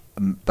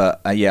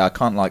I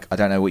can't I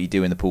don't know what you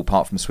do in the pool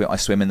apart from swim. I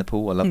swim in the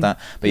pool. I love that.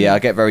 But I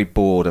get very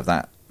bored of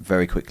that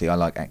very quickly. I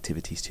like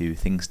activities too,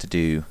 things to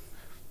do.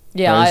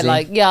 Yeah,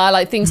 Rosie? I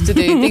like things to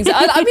do. Things. I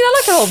mean,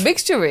 I like a whole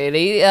mixture,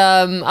 really.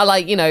 I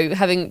like,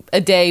 having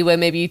a day where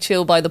maybe you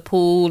chill by the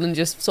pool and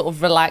just sort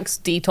of relax,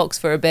 detox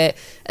for a bit,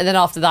 and then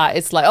after that,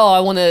 it's like,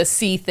 I want to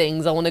see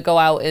things. I want to go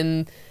out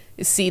and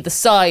see the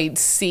sights,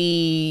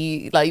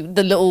 see like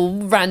the little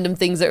random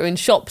things that are in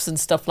shops and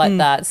stuff like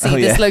that. See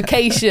this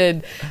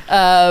location.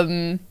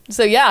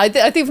 So I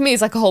think for me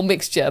it's like a whole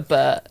mixture.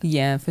 But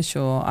yeah, for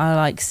sure, I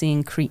like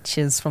seeing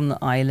creatures from the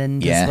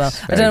island as well.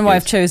 I don't know why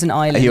I've chosen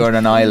island. You're on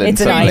an island.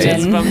 It's an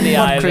island from the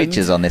island.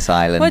 Creatures on this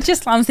island. Well,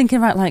 I'm thinking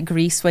about like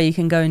Greece, where you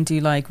can go and do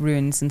like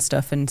ruins and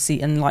stuff and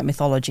see and like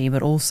mythology,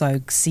 but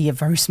also see a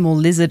very small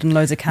lizard and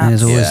loads of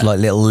cats. There's always like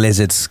little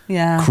lizards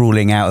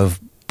crawling out of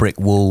brick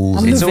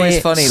walls. It's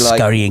always funny, like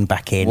scurrying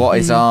back in. What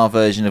is our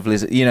version of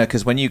lizard?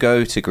 Because when you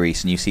go to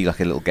Greece and you see like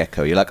a little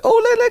gecko, you're like,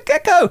 oh, little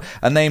gecko,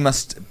 and they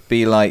must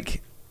be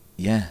like,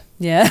 see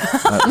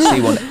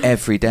one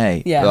every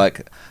day. Yeah.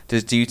 Like,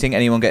 do you think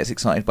anyone gets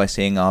excited by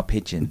seeing our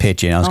pigeon?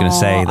 I was going to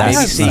say that.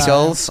 Maybe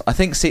seagulls. I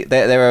think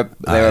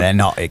they're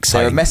not exciting.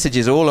 There are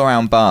messages all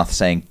around Bath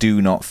saying,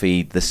 "Do not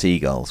feed the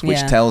seagulls," which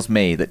tells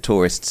me that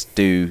tourists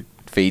do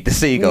feed the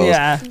seagulls.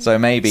 Yeah. So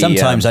maybe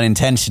sometimes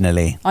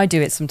unintentionally. I do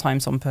it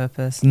sometimes on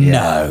purpose.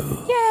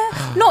 No.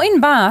 Yeah. Not in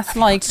Bath. I've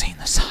not seen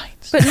the signs.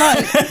 But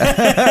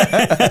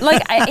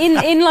like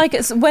in like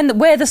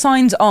where the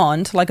signs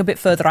aren't, like a bit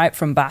further out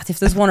from Bath, if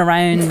there's one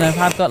around,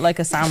 I've got like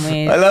a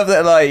sandwich. I love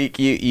that, like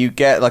you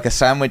get like a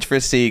sandwich for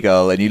a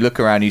seagull and you look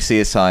around, you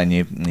see a sign,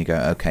 you go,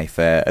 okay,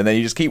 fair, and then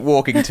you just keep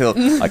walking until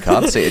I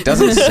can't see it. It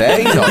doesn't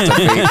say not to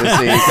feed the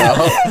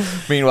seagull.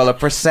 Meanwhile, a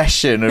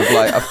procession of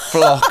like a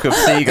flock of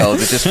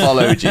seagulls that just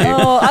followed you.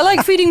 Oh, I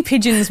like feeding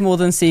pigeons more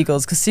than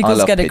seagulls because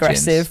seagulls get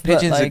aggressive.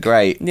 Pigeons are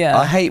great. Yeah.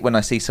 I hate when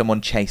I see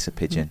someone chase a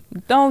pigeon.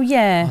 Oh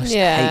yeah.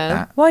 I hate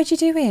that. Why'd you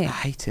do it? I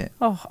hate it.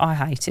 Oh, I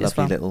hate it as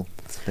well. Little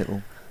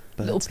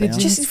birds.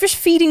 Just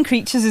feeding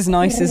creatures is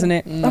nice, isn't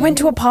it? I went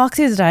to a park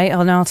the other day.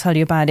 I'll tell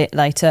you about it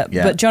later.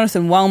 Yeah. But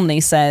Jonathan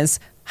Walmley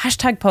says,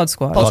 #Pod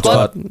Squad. Pod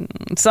Squad.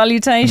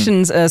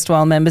 Salutations,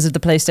 erstwhile members of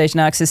the PlayStation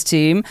Access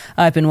team.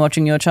 I've been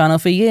watching your channel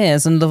for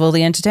years and love all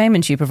the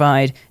entertainment you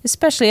provide,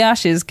 especially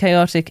Ash's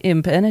chaotic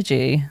imp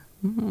energy.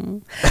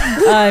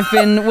 I've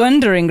been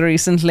wondering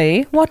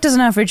recently, what does an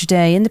average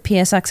day in the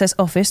PS Access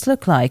office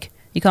look like?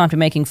 You can't be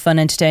making fun,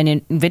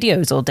 entertaining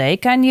videos all day,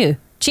 can you?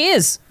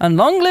 Cheers, and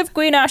long live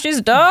Queen Ash's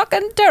dark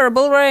and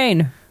terrible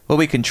reign. Well,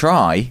 we can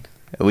try.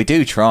 We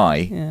do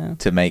try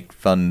to make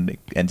fun,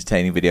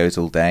 entertaining videos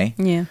all day.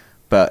 Yeah.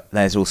 But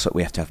there's also,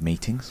 we have to have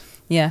meetings.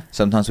 Yeah.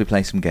 Sometimes we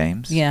play some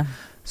games. Yeah.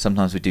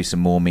 Sometimes we do some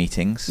more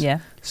meetings. Yeah.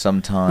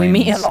 Sometimes we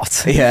meet a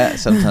lot. Yeah.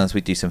 Sometimes we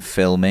do some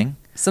filming.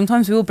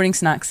 Sometimes we will bring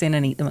snacks in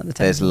and eat them at the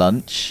table. There's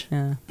lunch.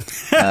 Yeah.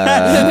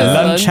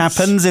 Lunch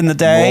happens in the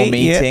day. More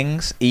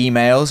meetings.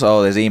 Emails.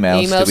 Oh, there's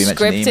emails. Did we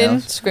mention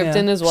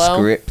scripting as well.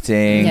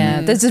 Scripting.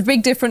 Yeah. There's a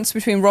big difference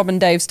between Rob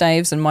and Dave's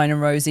Daves and mine and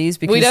Rosie's.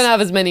 Because we don't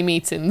have as many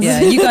meetings. Yeah,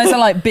 you guys are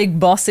like big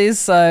bosses,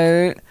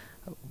 so...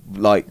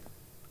 Like,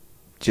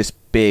 just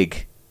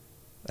big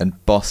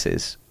and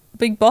bosses.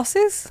 Big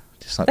bosses?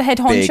 Just like the head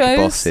big honchos?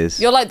 Bosses.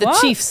 You're like the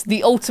chiefs,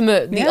 the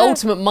ultimate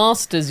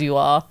masters you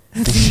are.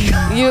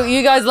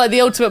 you guys are like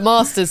the ultimate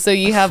masters, so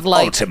you have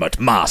like ultimate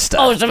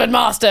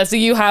master. So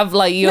you have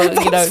like your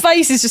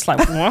face is just like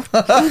what?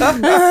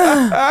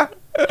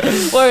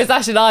 Whereas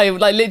Ash and I,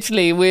 like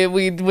literally,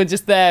 we're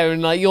just there,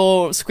 and like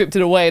you're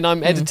scripted away, and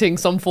I'm editing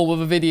some form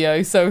of a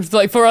video. So it's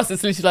like for us,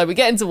 it's literally like we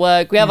get into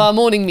work, we have our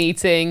morning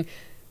meeting.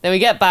 Then we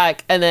get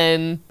back, and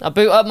then I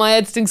boot up my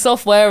editing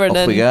software, and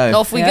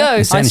off we go.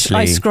 Essentially,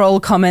 I scroll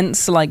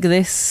comments like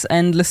this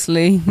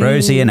endlessly.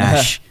 Rosie and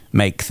Ash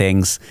make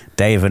things.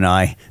 Dave and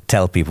I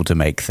tell people to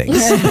make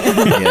things.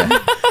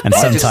 and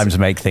sometimes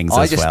make things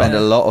I as just well. spend a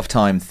lot of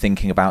time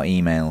thinking about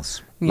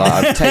emails.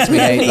 Like, it takes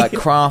me like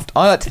craft.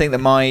 I like to think that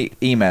my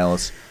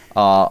emails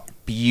are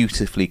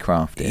beautifully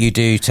crafted. You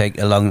do take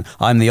a long.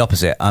 I'm the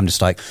opposite. I'm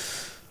just like,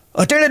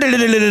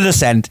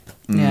 send.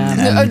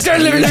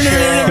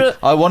 Yeah.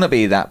 I want to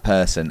be that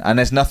person, and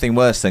there's nothing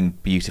worse than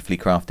beautifully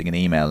crafting an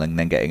email and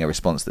then getting a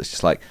response that's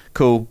just like,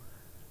 cool.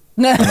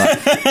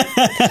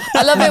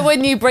 I love it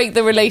when you break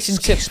the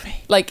relationship,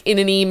 like in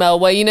an email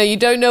where you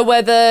don't know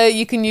whether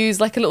you can use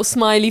like a little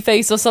smiley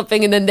face or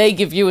something, and then they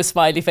give you a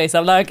smiley face.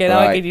 I'm like, okay, now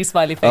I can use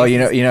smiley face. Oh, you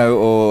know,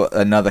 or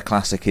another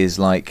classic is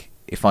like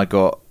if I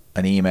got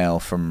an email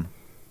from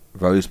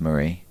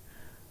Rosemary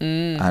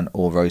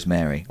or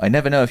Rosemary. I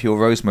never know if you're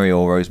Rosemary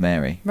or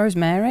Rosemary.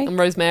 Rosemary? I'm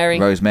Rosemary.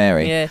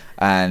 Rosemary. Yeah.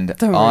 And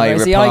Don't I worry,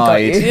 Rosie, I got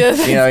replied, you.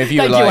 you know, if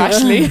you were Thank you, like,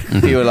 Ashley.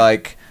 if you were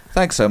like,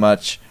 thanks so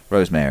much,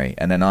 Rosemary,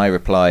 and then I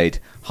replied,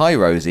 hi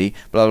Rosie,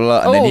 blah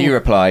blah blah, and then you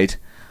replied,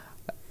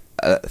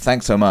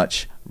 thanks so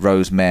much,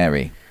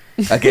 Rosemary.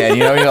 Again,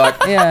 you know, you're like,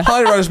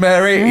 hi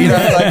Rosemary, you know,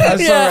 like, I'm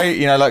sorry,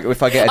 you know, like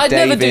if I get a I'd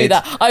David. never do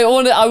that.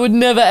 I would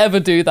never ever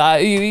do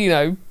that. You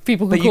know,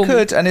 people can But call you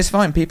could, and it's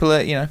fine. People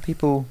are, you know,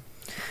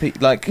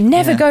 like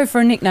Never you know. go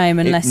for a nickname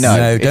unless...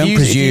 No. Don't if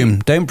presume.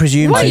 Don't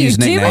presume What to are you use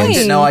nicknames.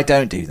 doing? No, I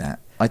don't do that.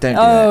 I don't do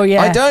Oh, that.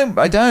 yeah.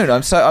 I don't.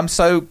 I'm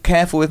so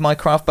careful with my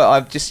craft, but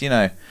I've just, you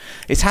know,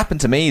 it's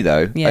happened to me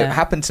though. Yeah. It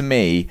happened to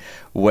me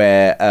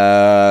where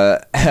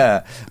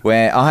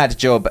where I had a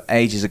job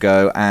ages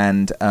ago,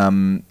 and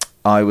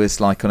I was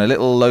like on a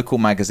little local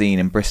magazine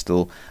in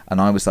Bristol, and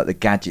I was like the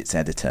gadgets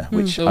editor,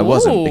 which I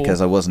wasn't Ooh. because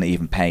I wasn't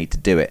even paid to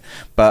do it.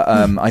 But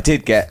I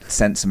did get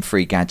sent some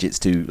free gadgets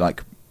to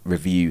like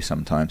review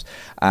sometimes,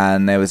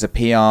 and there was a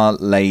PR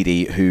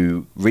lady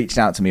who reached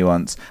out to me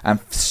once, and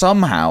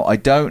somehow, I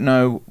don't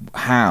know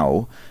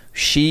how,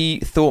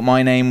 she thought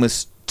my name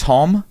was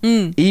Tom,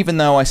 even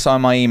though I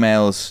signed my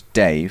emails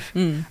Dave,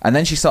 and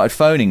then she started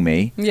phoning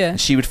me. Yeah.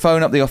 She would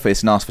phone up the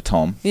office and ask for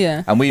Tom.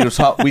 Yeah. And we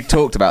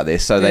talked about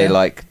this, so they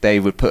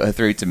would put her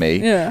through to me.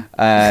 Yeah.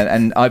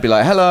 And I'd be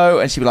like, hello,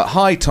 and she'd be like,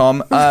 hi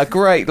Tom,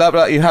 great, blah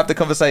blah. You have the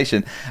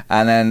conversation,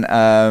 and then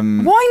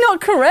Why not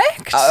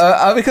correct?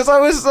 because I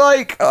was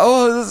like,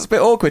 oh, this is a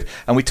bit awkward.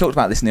 And we talked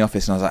about this in the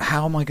office, and I was like,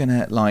 how am I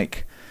gonna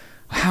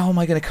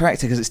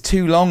correct it, because it's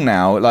too long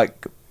now,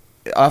 like.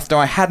 After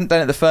I hadn't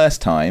done it the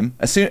first time,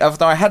 as soon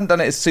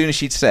as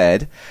she'd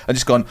said, I'd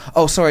just gone,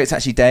 oh, sorry, it's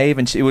actually Dave,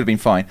 and it would have been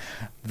fine.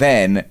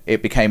 Then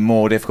it became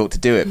more difficult to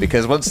do it,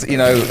 because once, you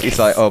know, it's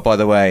like, oh, by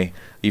the way,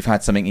 you've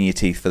had something in your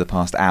teeth for the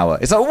past hour.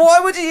 It's like, why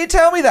would you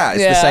tell me that?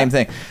 It's the same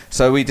thing.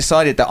 So we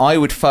decided that I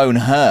would phone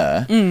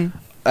her,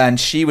 and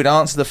she would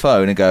answer the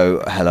phone and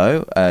go,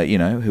 hello, you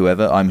know,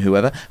 whoever, I'm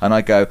whoever. And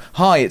I'd go,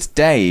 hi, it's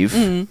Dave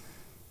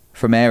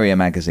from Area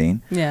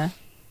Magazine. Yeah.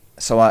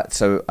 So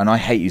I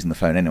hate using the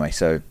phone anyway,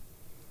 so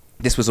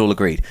this was all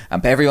agreed,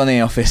 and everyone in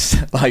the office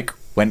like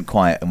went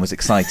quiet and was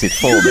excited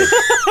for me.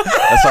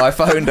 And so I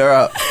phoned her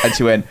up, and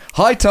she went,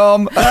 "Hi,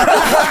 Tom." And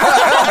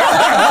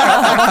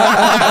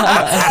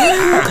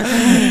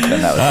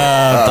that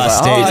was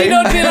busted. Did you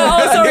not be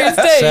like, oh, sorry, it's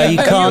Dave? So you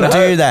can't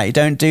do that. You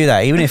don't do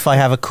that. Even if I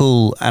have a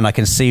call and I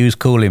can see who's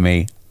calling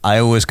me, I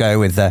always go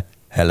with the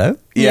hello.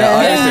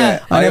 I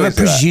never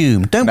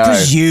presume. Don't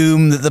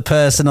presume that the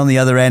person on the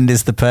other end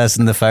is the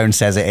person the phone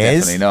says it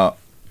is. Definitely not.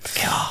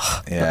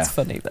 God, That's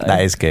funny though.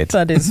 that is good.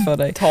 That is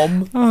funny.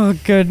 Tom. Oh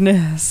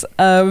goodness.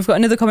 We've got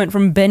another comment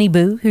from Benny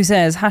Boo who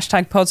says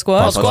hashtag Pod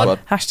Squad. Pod Squad.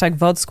 Hashtag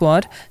VOD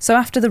Squad. So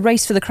after the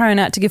race for the crown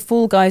out to give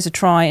Fall Guys a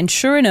try, and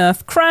sure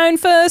enough, crown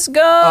first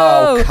go.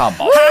 Oh, come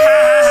on.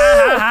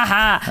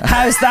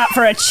 How's that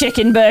for a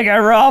chicken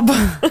burger, Rob?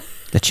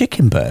 The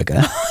chicken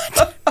burger.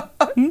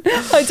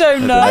 I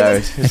don't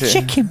know. A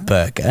chicken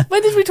burger.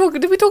 When did we talk?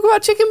 Did we talk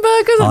about chicken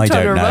burgers? I'm I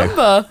trying to don't know.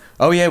 remember.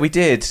 Oh yeah, we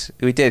did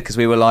because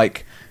we were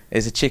like,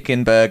 is a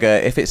chicken burger,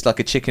 if it's like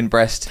a chicken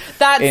breast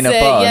That's in a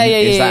it. bun, Yeah,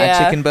 is that yeah.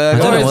 a chicken I burger?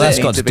 don't or know does what it that's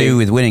need got to be- do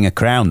with winning a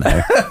crown,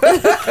 though.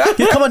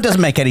 Your comment doesn't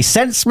make any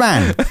sense,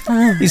 man.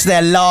 He's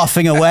there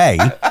laughing away.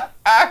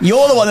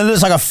 You're the one that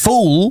looks like a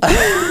fool. Well,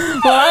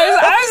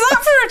 how's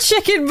that for a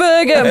chicken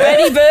burger,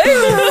 Benny Boo?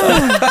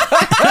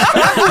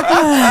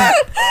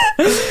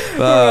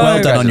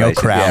 Well done on your Congratulations.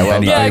 crown, Yeah, well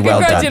Benny. done. Yeah, Well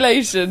done.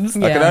 congratulations.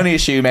 I can only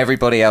assume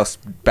everybody else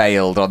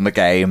bailed on the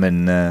game,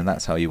 and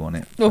that's how you won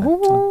it.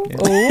 Ooh.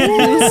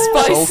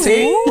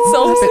 Salty,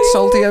 a bit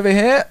salty over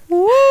here.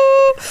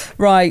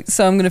 Right,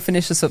 so I'm going to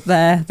finish this up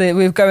there.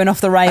 We're going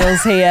off the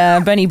rails here.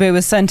 Benny Boo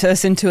has sent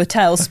us into a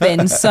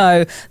tailspin.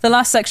 So the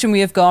last section we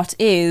have got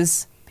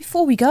is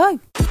Before We Go.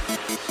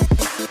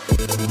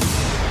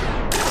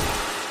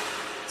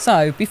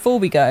 So before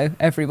we go,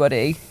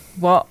 everybody,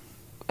 what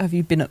have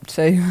you been up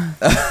to?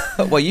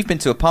 Well, you've been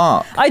to a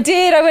park. I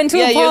did. I went to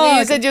a park.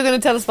 You said you were going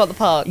to tell us about the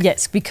park.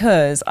 Yes,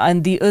 because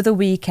on the other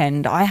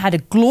weekend I had a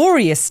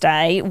glorious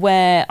day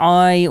where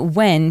I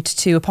went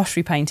to a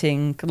pottery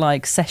painting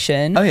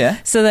session. Oh, yeah?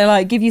 So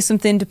they give you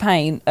something to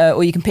paint,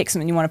 or you can pick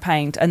something you want to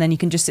paint, and then you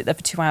can just sit there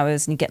for 2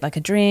 hours and you get a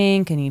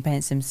drink and you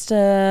paint some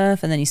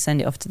stuff and then you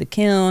send it off to the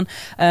kiln.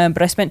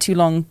 But I spent too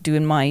long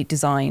doing my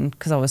design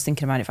because I was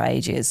thinking about it for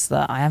ages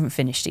that I haven't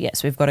finished it yet,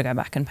 so we've got to go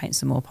back and paint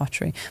some more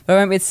pottery. But I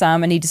went with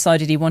Sam and he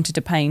decided he wanted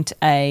to paint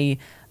a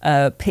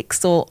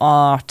pixel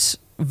art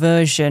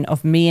version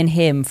of me and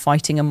him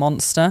fighting a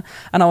monster,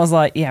 and I was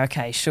like, yeah,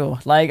 okay, sure,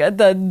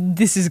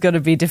 this is going to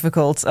be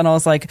difficult, and I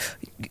was like,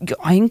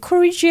 I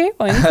encourage you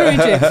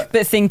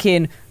but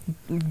thinking,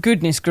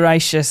 goodness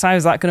gracious, how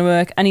is that going to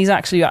work? And he's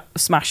actually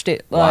smashed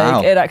it.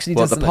 Wow. It actually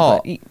What, doesn't the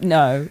look pot?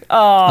 no. Oh.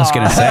 I was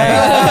going to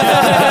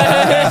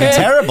say. It'd be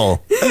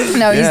terrible.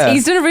 No, Yeah.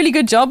 he's done a really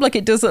good job.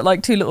 It does look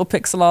like two little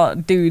pixel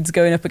art dudes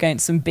going up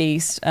against some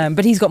beast.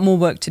 But he's got more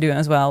work to do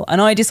as well. And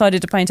I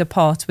decided to paint a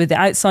pot with the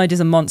outside is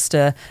a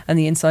monster and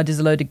the inside is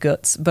a load of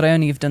guts. But I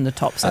only have done the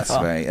top so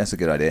far. That's a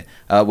good idea.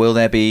 Will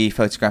there be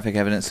photographic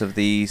evidence of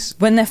these?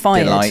 When they're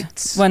fired,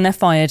 delights?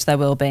 there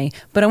will be.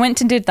 But I went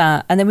and did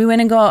that, and then we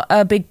went and got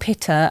a big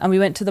pitta, and we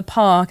went to the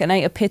park and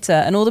ate a pitta,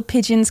 and all the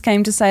pigeons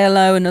came to say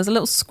hello, and there was a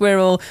little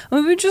squirrel,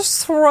 and we were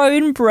just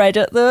throwing bread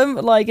at them,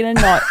 in a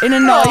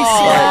nice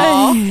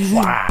way.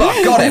 Wow.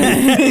 But got him.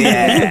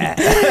 Yeah.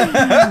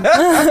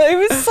 It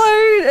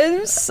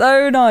was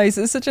so nice.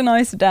 It was such a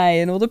nice day,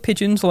 and all the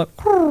pigeons were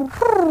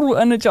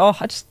and I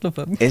just love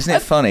them. Isn't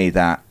it funny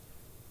that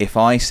if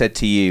I said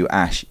to you,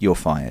 Ash, you're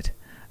fired,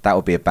 that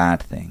would be a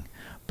bad thing.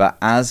 But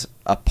as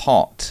a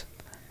pot,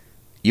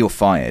 you're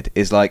fired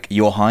is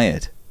you're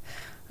hired.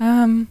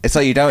 It's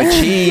you don't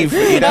achieve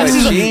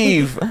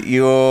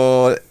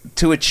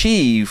to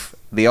achieve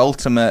the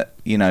ultimate,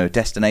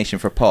 destination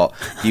for a pot,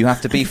 you have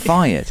to be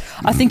fired.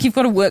 I think you've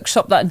got to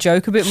workshop that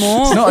joke a bit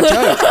more. It's not a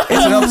joke.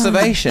 It's an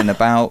observation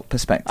about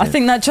perspective. I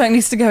think that joke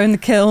needs to go in the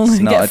kiln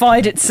and get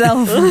fired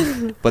itself.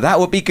 But that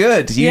would be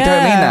good. You Yeah.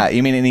 don't mean that.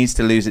 You mean it needs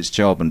to lose its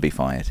job and be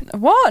fired.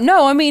 What?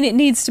 No, I mean it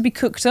needs to be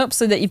cooked up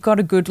so that you've got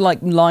a good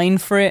line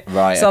for it.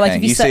 Right. So okay.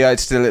 if you see,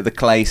 it's still at the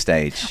clay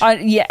stage.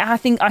 I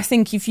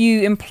think if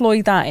you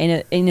employ that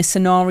in a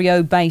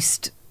scenario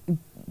based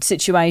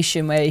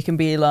situation where you can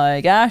be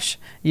like, Ash,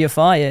 you're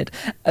fired,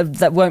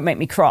 that won't make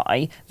me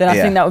cry, then I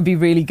think that would be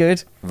really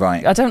good.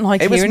 Right. I don't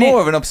like it. Hearing was more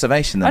of an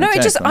observation than I know.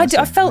 a joke,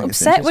 I felt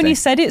upset when you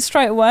said it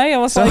straight away. I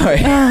was Sorry.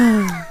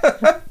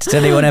 Did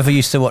anyone ever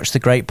used to watch the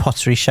Great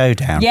Pottery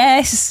Showdown?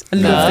 Yes, I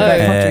love the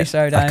Great Pottery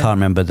Showdown. I can't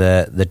remember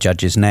the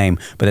judge's name,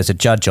 but there's a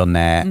judge on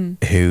there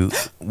who,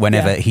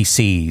 whenever he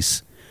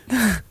sees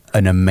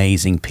an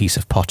amazing piece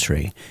of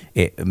pottery,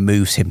 it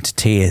moves him to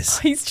tears.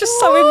 He's just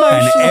so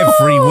emotional. And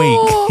every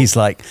week he's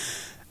like,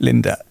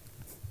 Linda,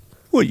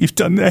 what you've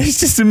done there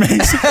is just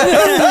amazing.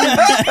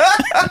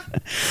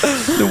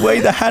 The way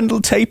the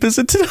handle tapers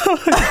are tonight.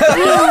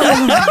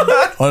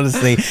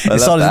 Honestly,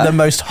 it's honestly the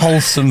most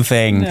wholesome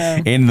thing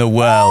in the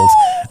world.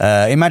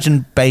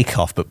 Imagine Bake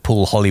Off, but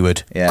Paul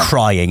Hollywood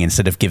crying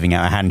instead of giving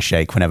out a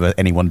handshake whenever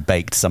anyone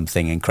baked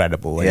something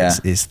incredible. Yeah.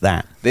 It's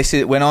that. This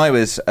is when I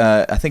was,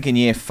 I think in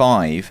year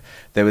 5,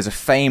 there was a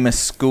famous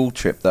school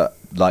trip that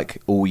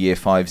all year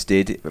 5s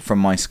did from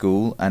my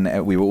school,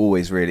 and we were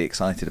always really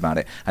excited about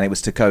it. And it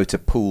was to go to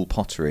Pool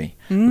Pottery,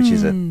 which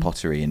is a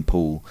pottery in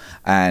Poole,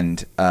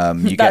 and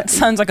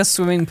sounds like a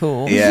swimming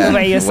pool. Yeah, The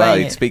way you're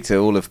saying you'd speak to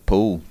all of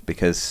Poole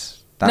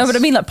because that's... No, but I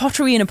mean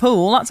pottery in a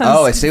pool. That sounds.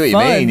 Oh, I see what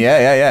fun. you mean.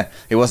 Yeah.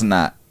 It wasn't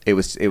that. It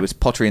was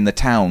pottery in the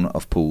town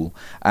of Poole.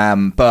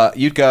 But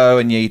you'd go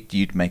and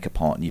you'd make a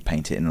pot and you'd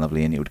paint it in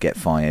lovely, and it would get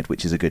fired,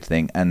 which is a good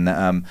thing. And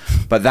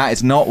but that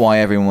is not why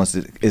everyone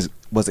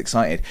was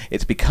excited.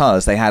 It's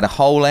because they had a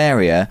whole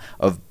area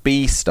of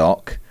bee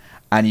stock,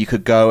 and you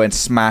could go and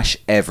smash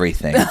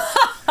everything.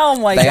 Oh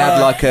my They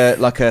god! had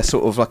like a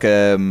sort of like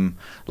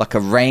a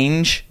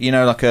range,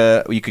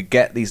 you could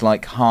get these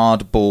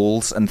hard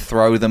balls and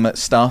throw them at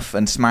stuff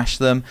and smash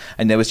them,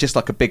 and there was just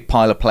a big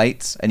pile of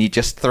plates, and you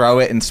just throw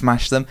it and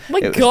smash them.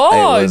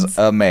 God! It was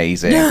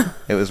amazing.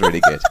 It was really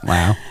good.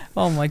 Wow.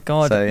 Oh my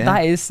god, So, yeah.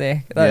 that is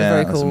sick. That is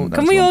very cool. that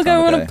Can was we a long all go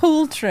time on a ago.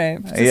 pool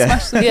trip? To Yeah,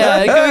 smash some-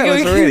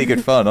 it was really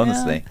good fun,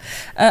 honestly.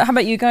 How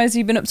about you guys? Have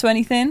you been up to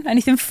anything?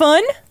 Anything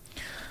fun?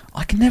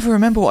 I can never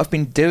remember what I've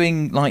been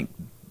doing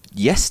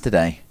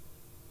yesterday.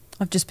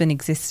 I've just been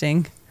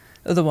existing.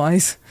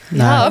 Otherwise,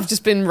 Yeah, I've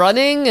just been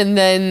running and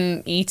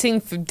then eating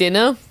for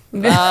dinner.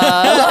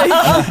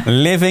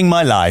 Living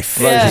my life.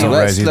 Yeah. Is what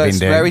Let's Rosie's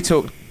been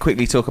doing.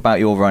 quickly talk about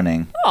your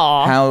running.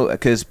 Aw. How,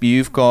 because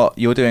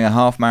you're doing a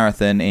half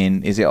marathon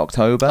in, is it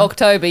October?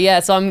 October, yeah.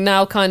 So I'm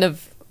now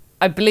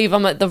I believe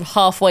I'm at the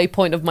halfway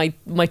point of my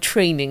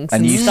training since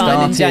And you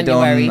starting in started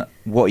January. on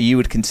what you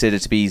would consider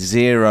to be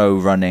zero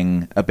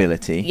running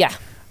ability. Yeah.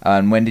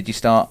 And when did you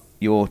start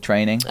your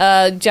training?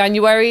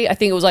 January, I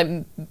think it was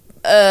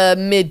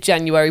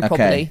mid-January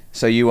probably. Okay,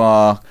 so you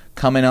are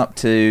coming up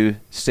to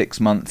 6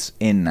 months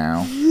in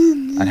now.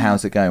 And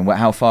how's it going?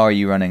 How far are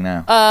you running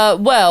now?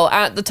 Well,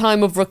 at the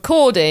time of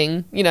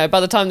recording, by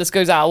the time this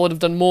goes out, I would have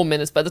done more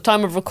minutes. But at the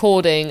time of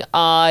recording,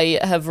 I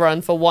have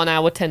run for 1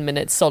 hour, 10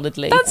 minutes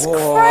solidly. That's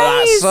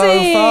crazy. That's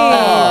so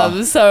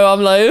far. So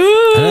I'm like,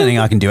 I don't think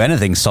I can do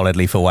anything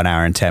solidly for 1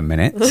 hour and 10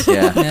 minutes.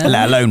 Yeah.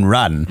 Let alone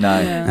run.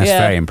 No. That's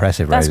very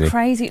impressive, That's Rosie.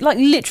 crazy. Like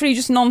literally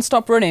just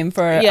non-stop running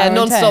for an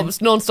hour and 10.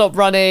 non-stop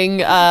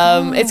running.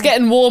 It's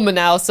getting warmer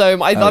now,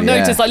 so I've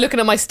noticed, like, looking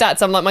at my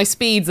stats, I'm like, my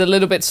speed's a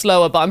little bit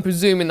slower, but I'm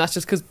presuming that's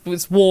just because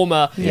it's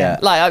warmer. Yeah.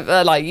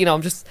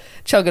 I'm just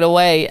chugging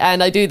away,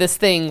 and I do this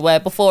thing where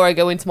before I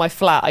go into my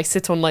flat, I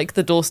sit on like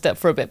the doorstep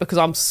for a bit because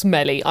I'm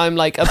smelly. I'm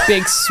like a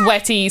big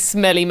sweaty,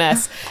 smelly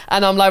mess,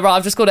 and I'm like, right,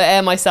 I've just got to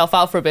air myself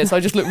out for a bit. So I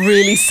just look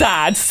really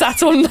sad,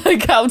 sat on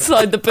like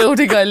outside the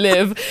building I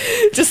live,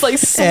 just like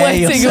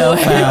sweating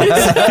away.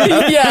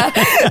 Yeah,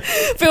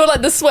 feel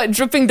like the sweat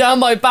dripping down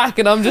my back,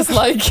 and I'm just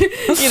like,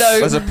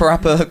 Has a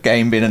Parappa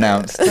game been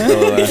announced?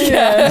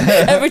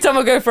 Yeah. Every time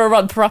I go for a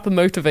run, Parappa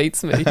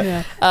motivates me.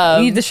 Yeah.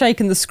 You need the shake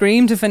and the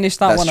scream to finish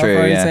that one off,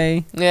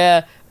 Rosie.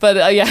 Yeah. But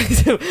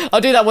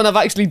I'll do that when I've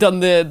actually done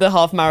the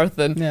half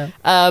marathon. Yeah.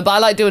 But I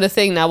like doing a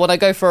thing now. When I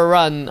go for a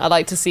run, I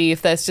like to see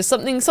if there's just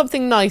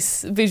something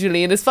nice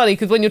visually. And it's funny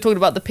because when you're talking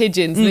about the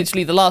pigeons,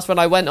 literally the last run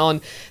I went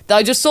on,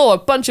 I just saw a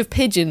bunch of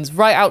pigeons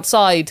right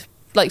outside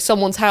like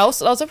someone's house,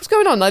 and I was like, what's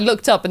going on? And I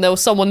looked up, and there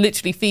was someone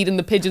literally feeding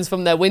the pigeons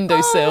from their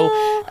windowsill.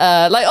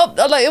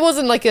 It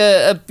wasn't like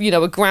a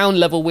ground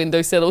level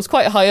windowsill. It was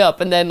quite high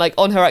up, and then like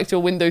on her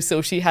actual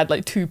windowsill, she had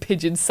like 2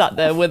 pigeons sat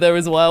there with her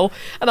as well.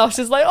 And I was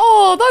just like,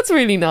 oh, that's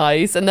really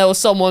nice. And there was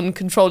someone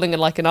controlling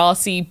like an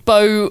RC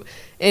boat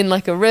in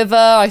like a river.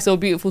 I saw a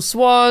beautiful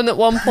swan at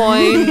one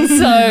point.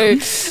 So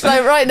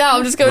like right now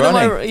I'm just going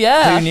running. to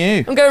my Who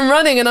knew? I'm going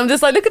running, and I'm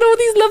just like, look at all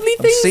these lovely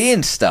things. I'm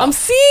seeing stuff. I'm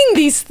seeing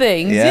these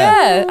things.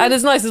 Yeah. And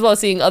it's nice as well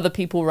seeing other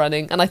people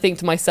running, and I think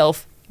to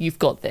myself, you've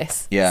got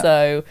this. Yeah.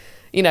 So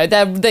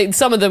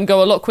some of them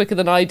go a lot quicker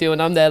than I do,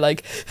 and I'm there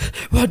like,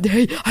 one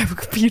day I will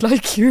be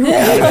like you. Do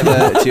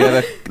you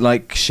ever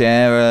like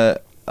share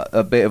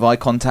a bit of eye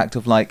contact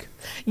of like?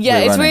 Yeah,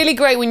 it's running? really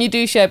great when you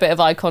do share a bit of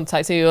eye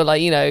contact. So you're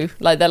like,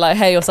 like they're like,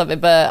 hey, or something.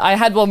 But I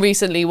had one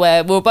recently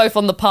where we were both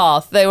on the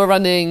path. They were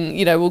running,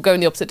 we'll go in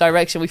the opposite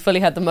direction. We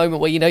fully had the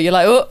moment where, you're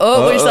like,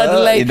 which side of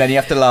the lake? And then you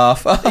have to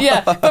laugh.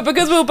 Yeah, but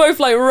because we were both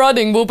like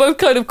running, we were both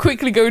kind of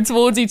quickly going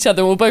towards each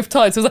other. We were both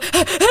tired. So it was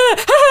like,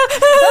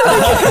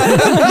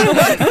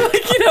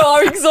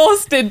 are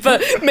exhausted,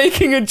 but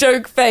making a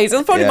joke face. It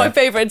was probably my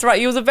favourite interaction.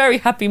 He was a very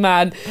happy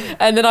man.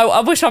 And then I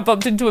wish I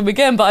bumped into him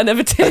again, but I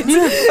never did.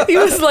 He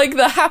was like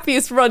the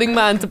happiest running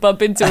man to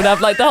bump into and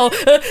have like the whole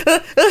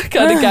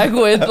kind of gag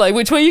with, like,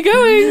 which way are you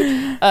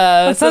going?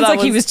 It sounds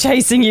like he was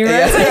chasing you,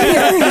 Rosie.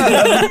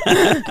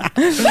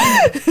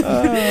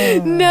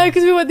 No,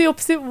 because we went the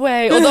opposite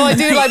way. Although I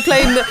do like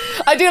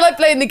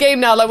playing the game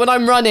now. Like when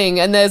I'm running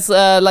and there's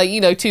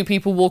 2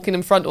 people walking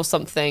in front or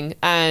something,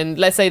 and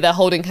let's say they're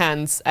holding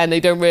hands and they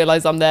don't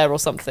realise I'm there or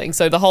something,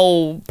 so the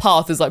whole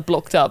path is like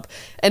blocked up.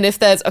 And if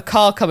there's a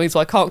car coming, so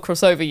I can't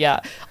cross over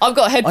yet, I've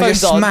got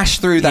headphones on. Smash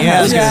through the Yeah,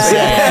 house. No,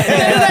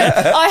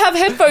 I have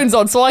headphones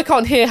on, so I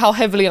can't hear how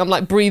heavily I'm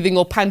like breathing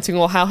or panting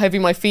or how heavy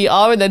my feet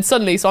are. And then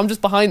suddenly, so I'm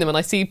just behind them and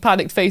I see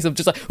panicked face of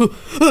just like,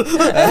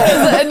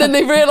 and then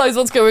they realise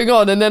what's going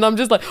on, and then I'm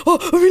just like, oh,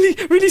 I'm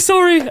really, really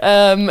sorry.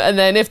 And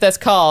then if there's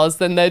cars,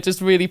 then they're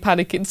just really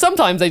panicking.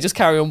 Sometimes they just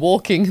carry on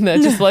walking, and they're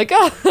just like,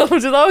 oh, I'm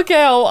just like,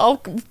 okay,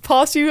 I'll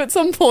pass you at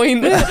some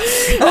point.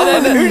 And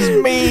then Who's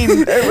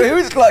mean?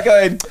 Who's like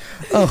going?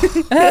 Oh,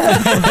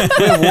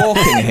 we're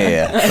walking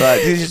here.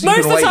 Like,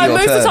 most of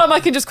the time I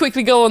can just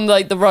quickly go on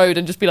like the road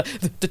and just be like,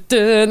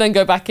 and then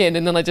go back in,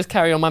 and then I just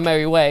carry on my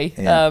merry way.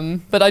 Yeah.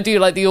 But I do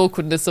like the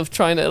awkwardness of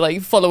trying to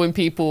like following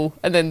people,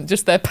 and then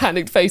just their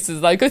panicked faces.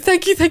 And I go,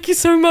 thank you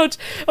so much.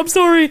 I'm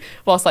sorry,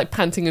 whilst like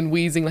panting and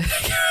wheezing. Like,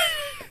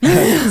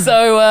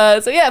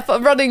 so yeah,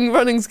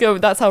 running's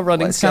going. That's how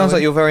running's It sounds going.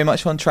 like you're very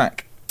much on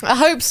track. I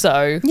hope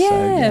so. Yeah. So,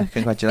 yeah,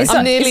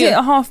 congratulations. Is it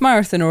a half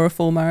marathon or a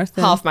full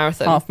marathon? Half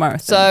marathon. Half marathon.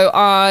 So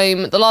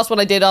the last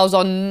one I did, I was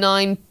on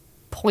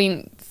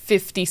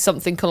 9.50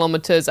 something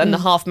kilometers, and the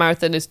half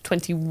marathon is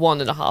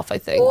 21.5, I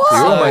think. Whoa. So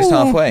you're almost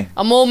halfway.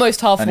 I'm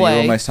almost halfway. And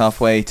you're almost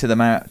halfway to the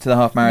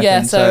half marathon.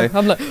 Yeah, so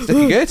I'm like, it's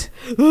looking good.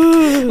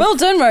 Well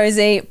done,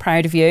 Rosie.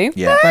 Proud of you.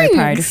 Yeah. Very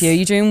proud of you.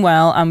 You're doing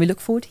well, and we look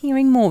forward to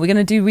hearing more. We're going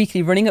to do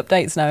weekly running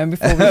updates now, and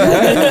before we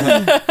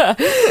go.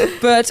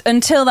 But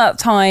until that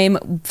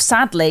time,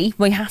 sadly,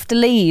 we have to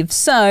leave.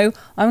 So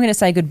I'm going to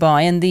say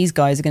goodbye, and these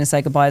guys are going to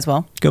say goodbye as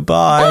well.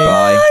 Goodbye.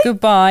 Bye.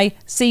 Goodbye.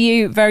 See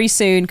you very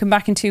soon. Come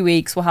back in 2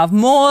 weeks. We'll have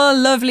more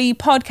lovely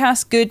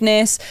podcast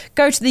goodness.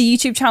 Go to the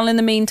YouTube channel in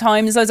the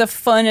meantime. There's loads of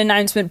fun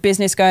announcement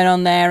business going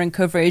on there and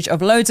coverage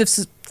of loads of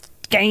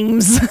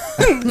games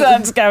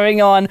that's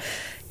going on.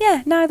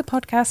 Yeah, now the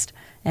podcast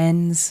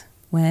ends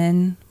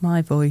when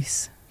my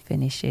voice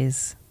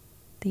finishes.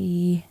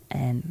 The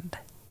end.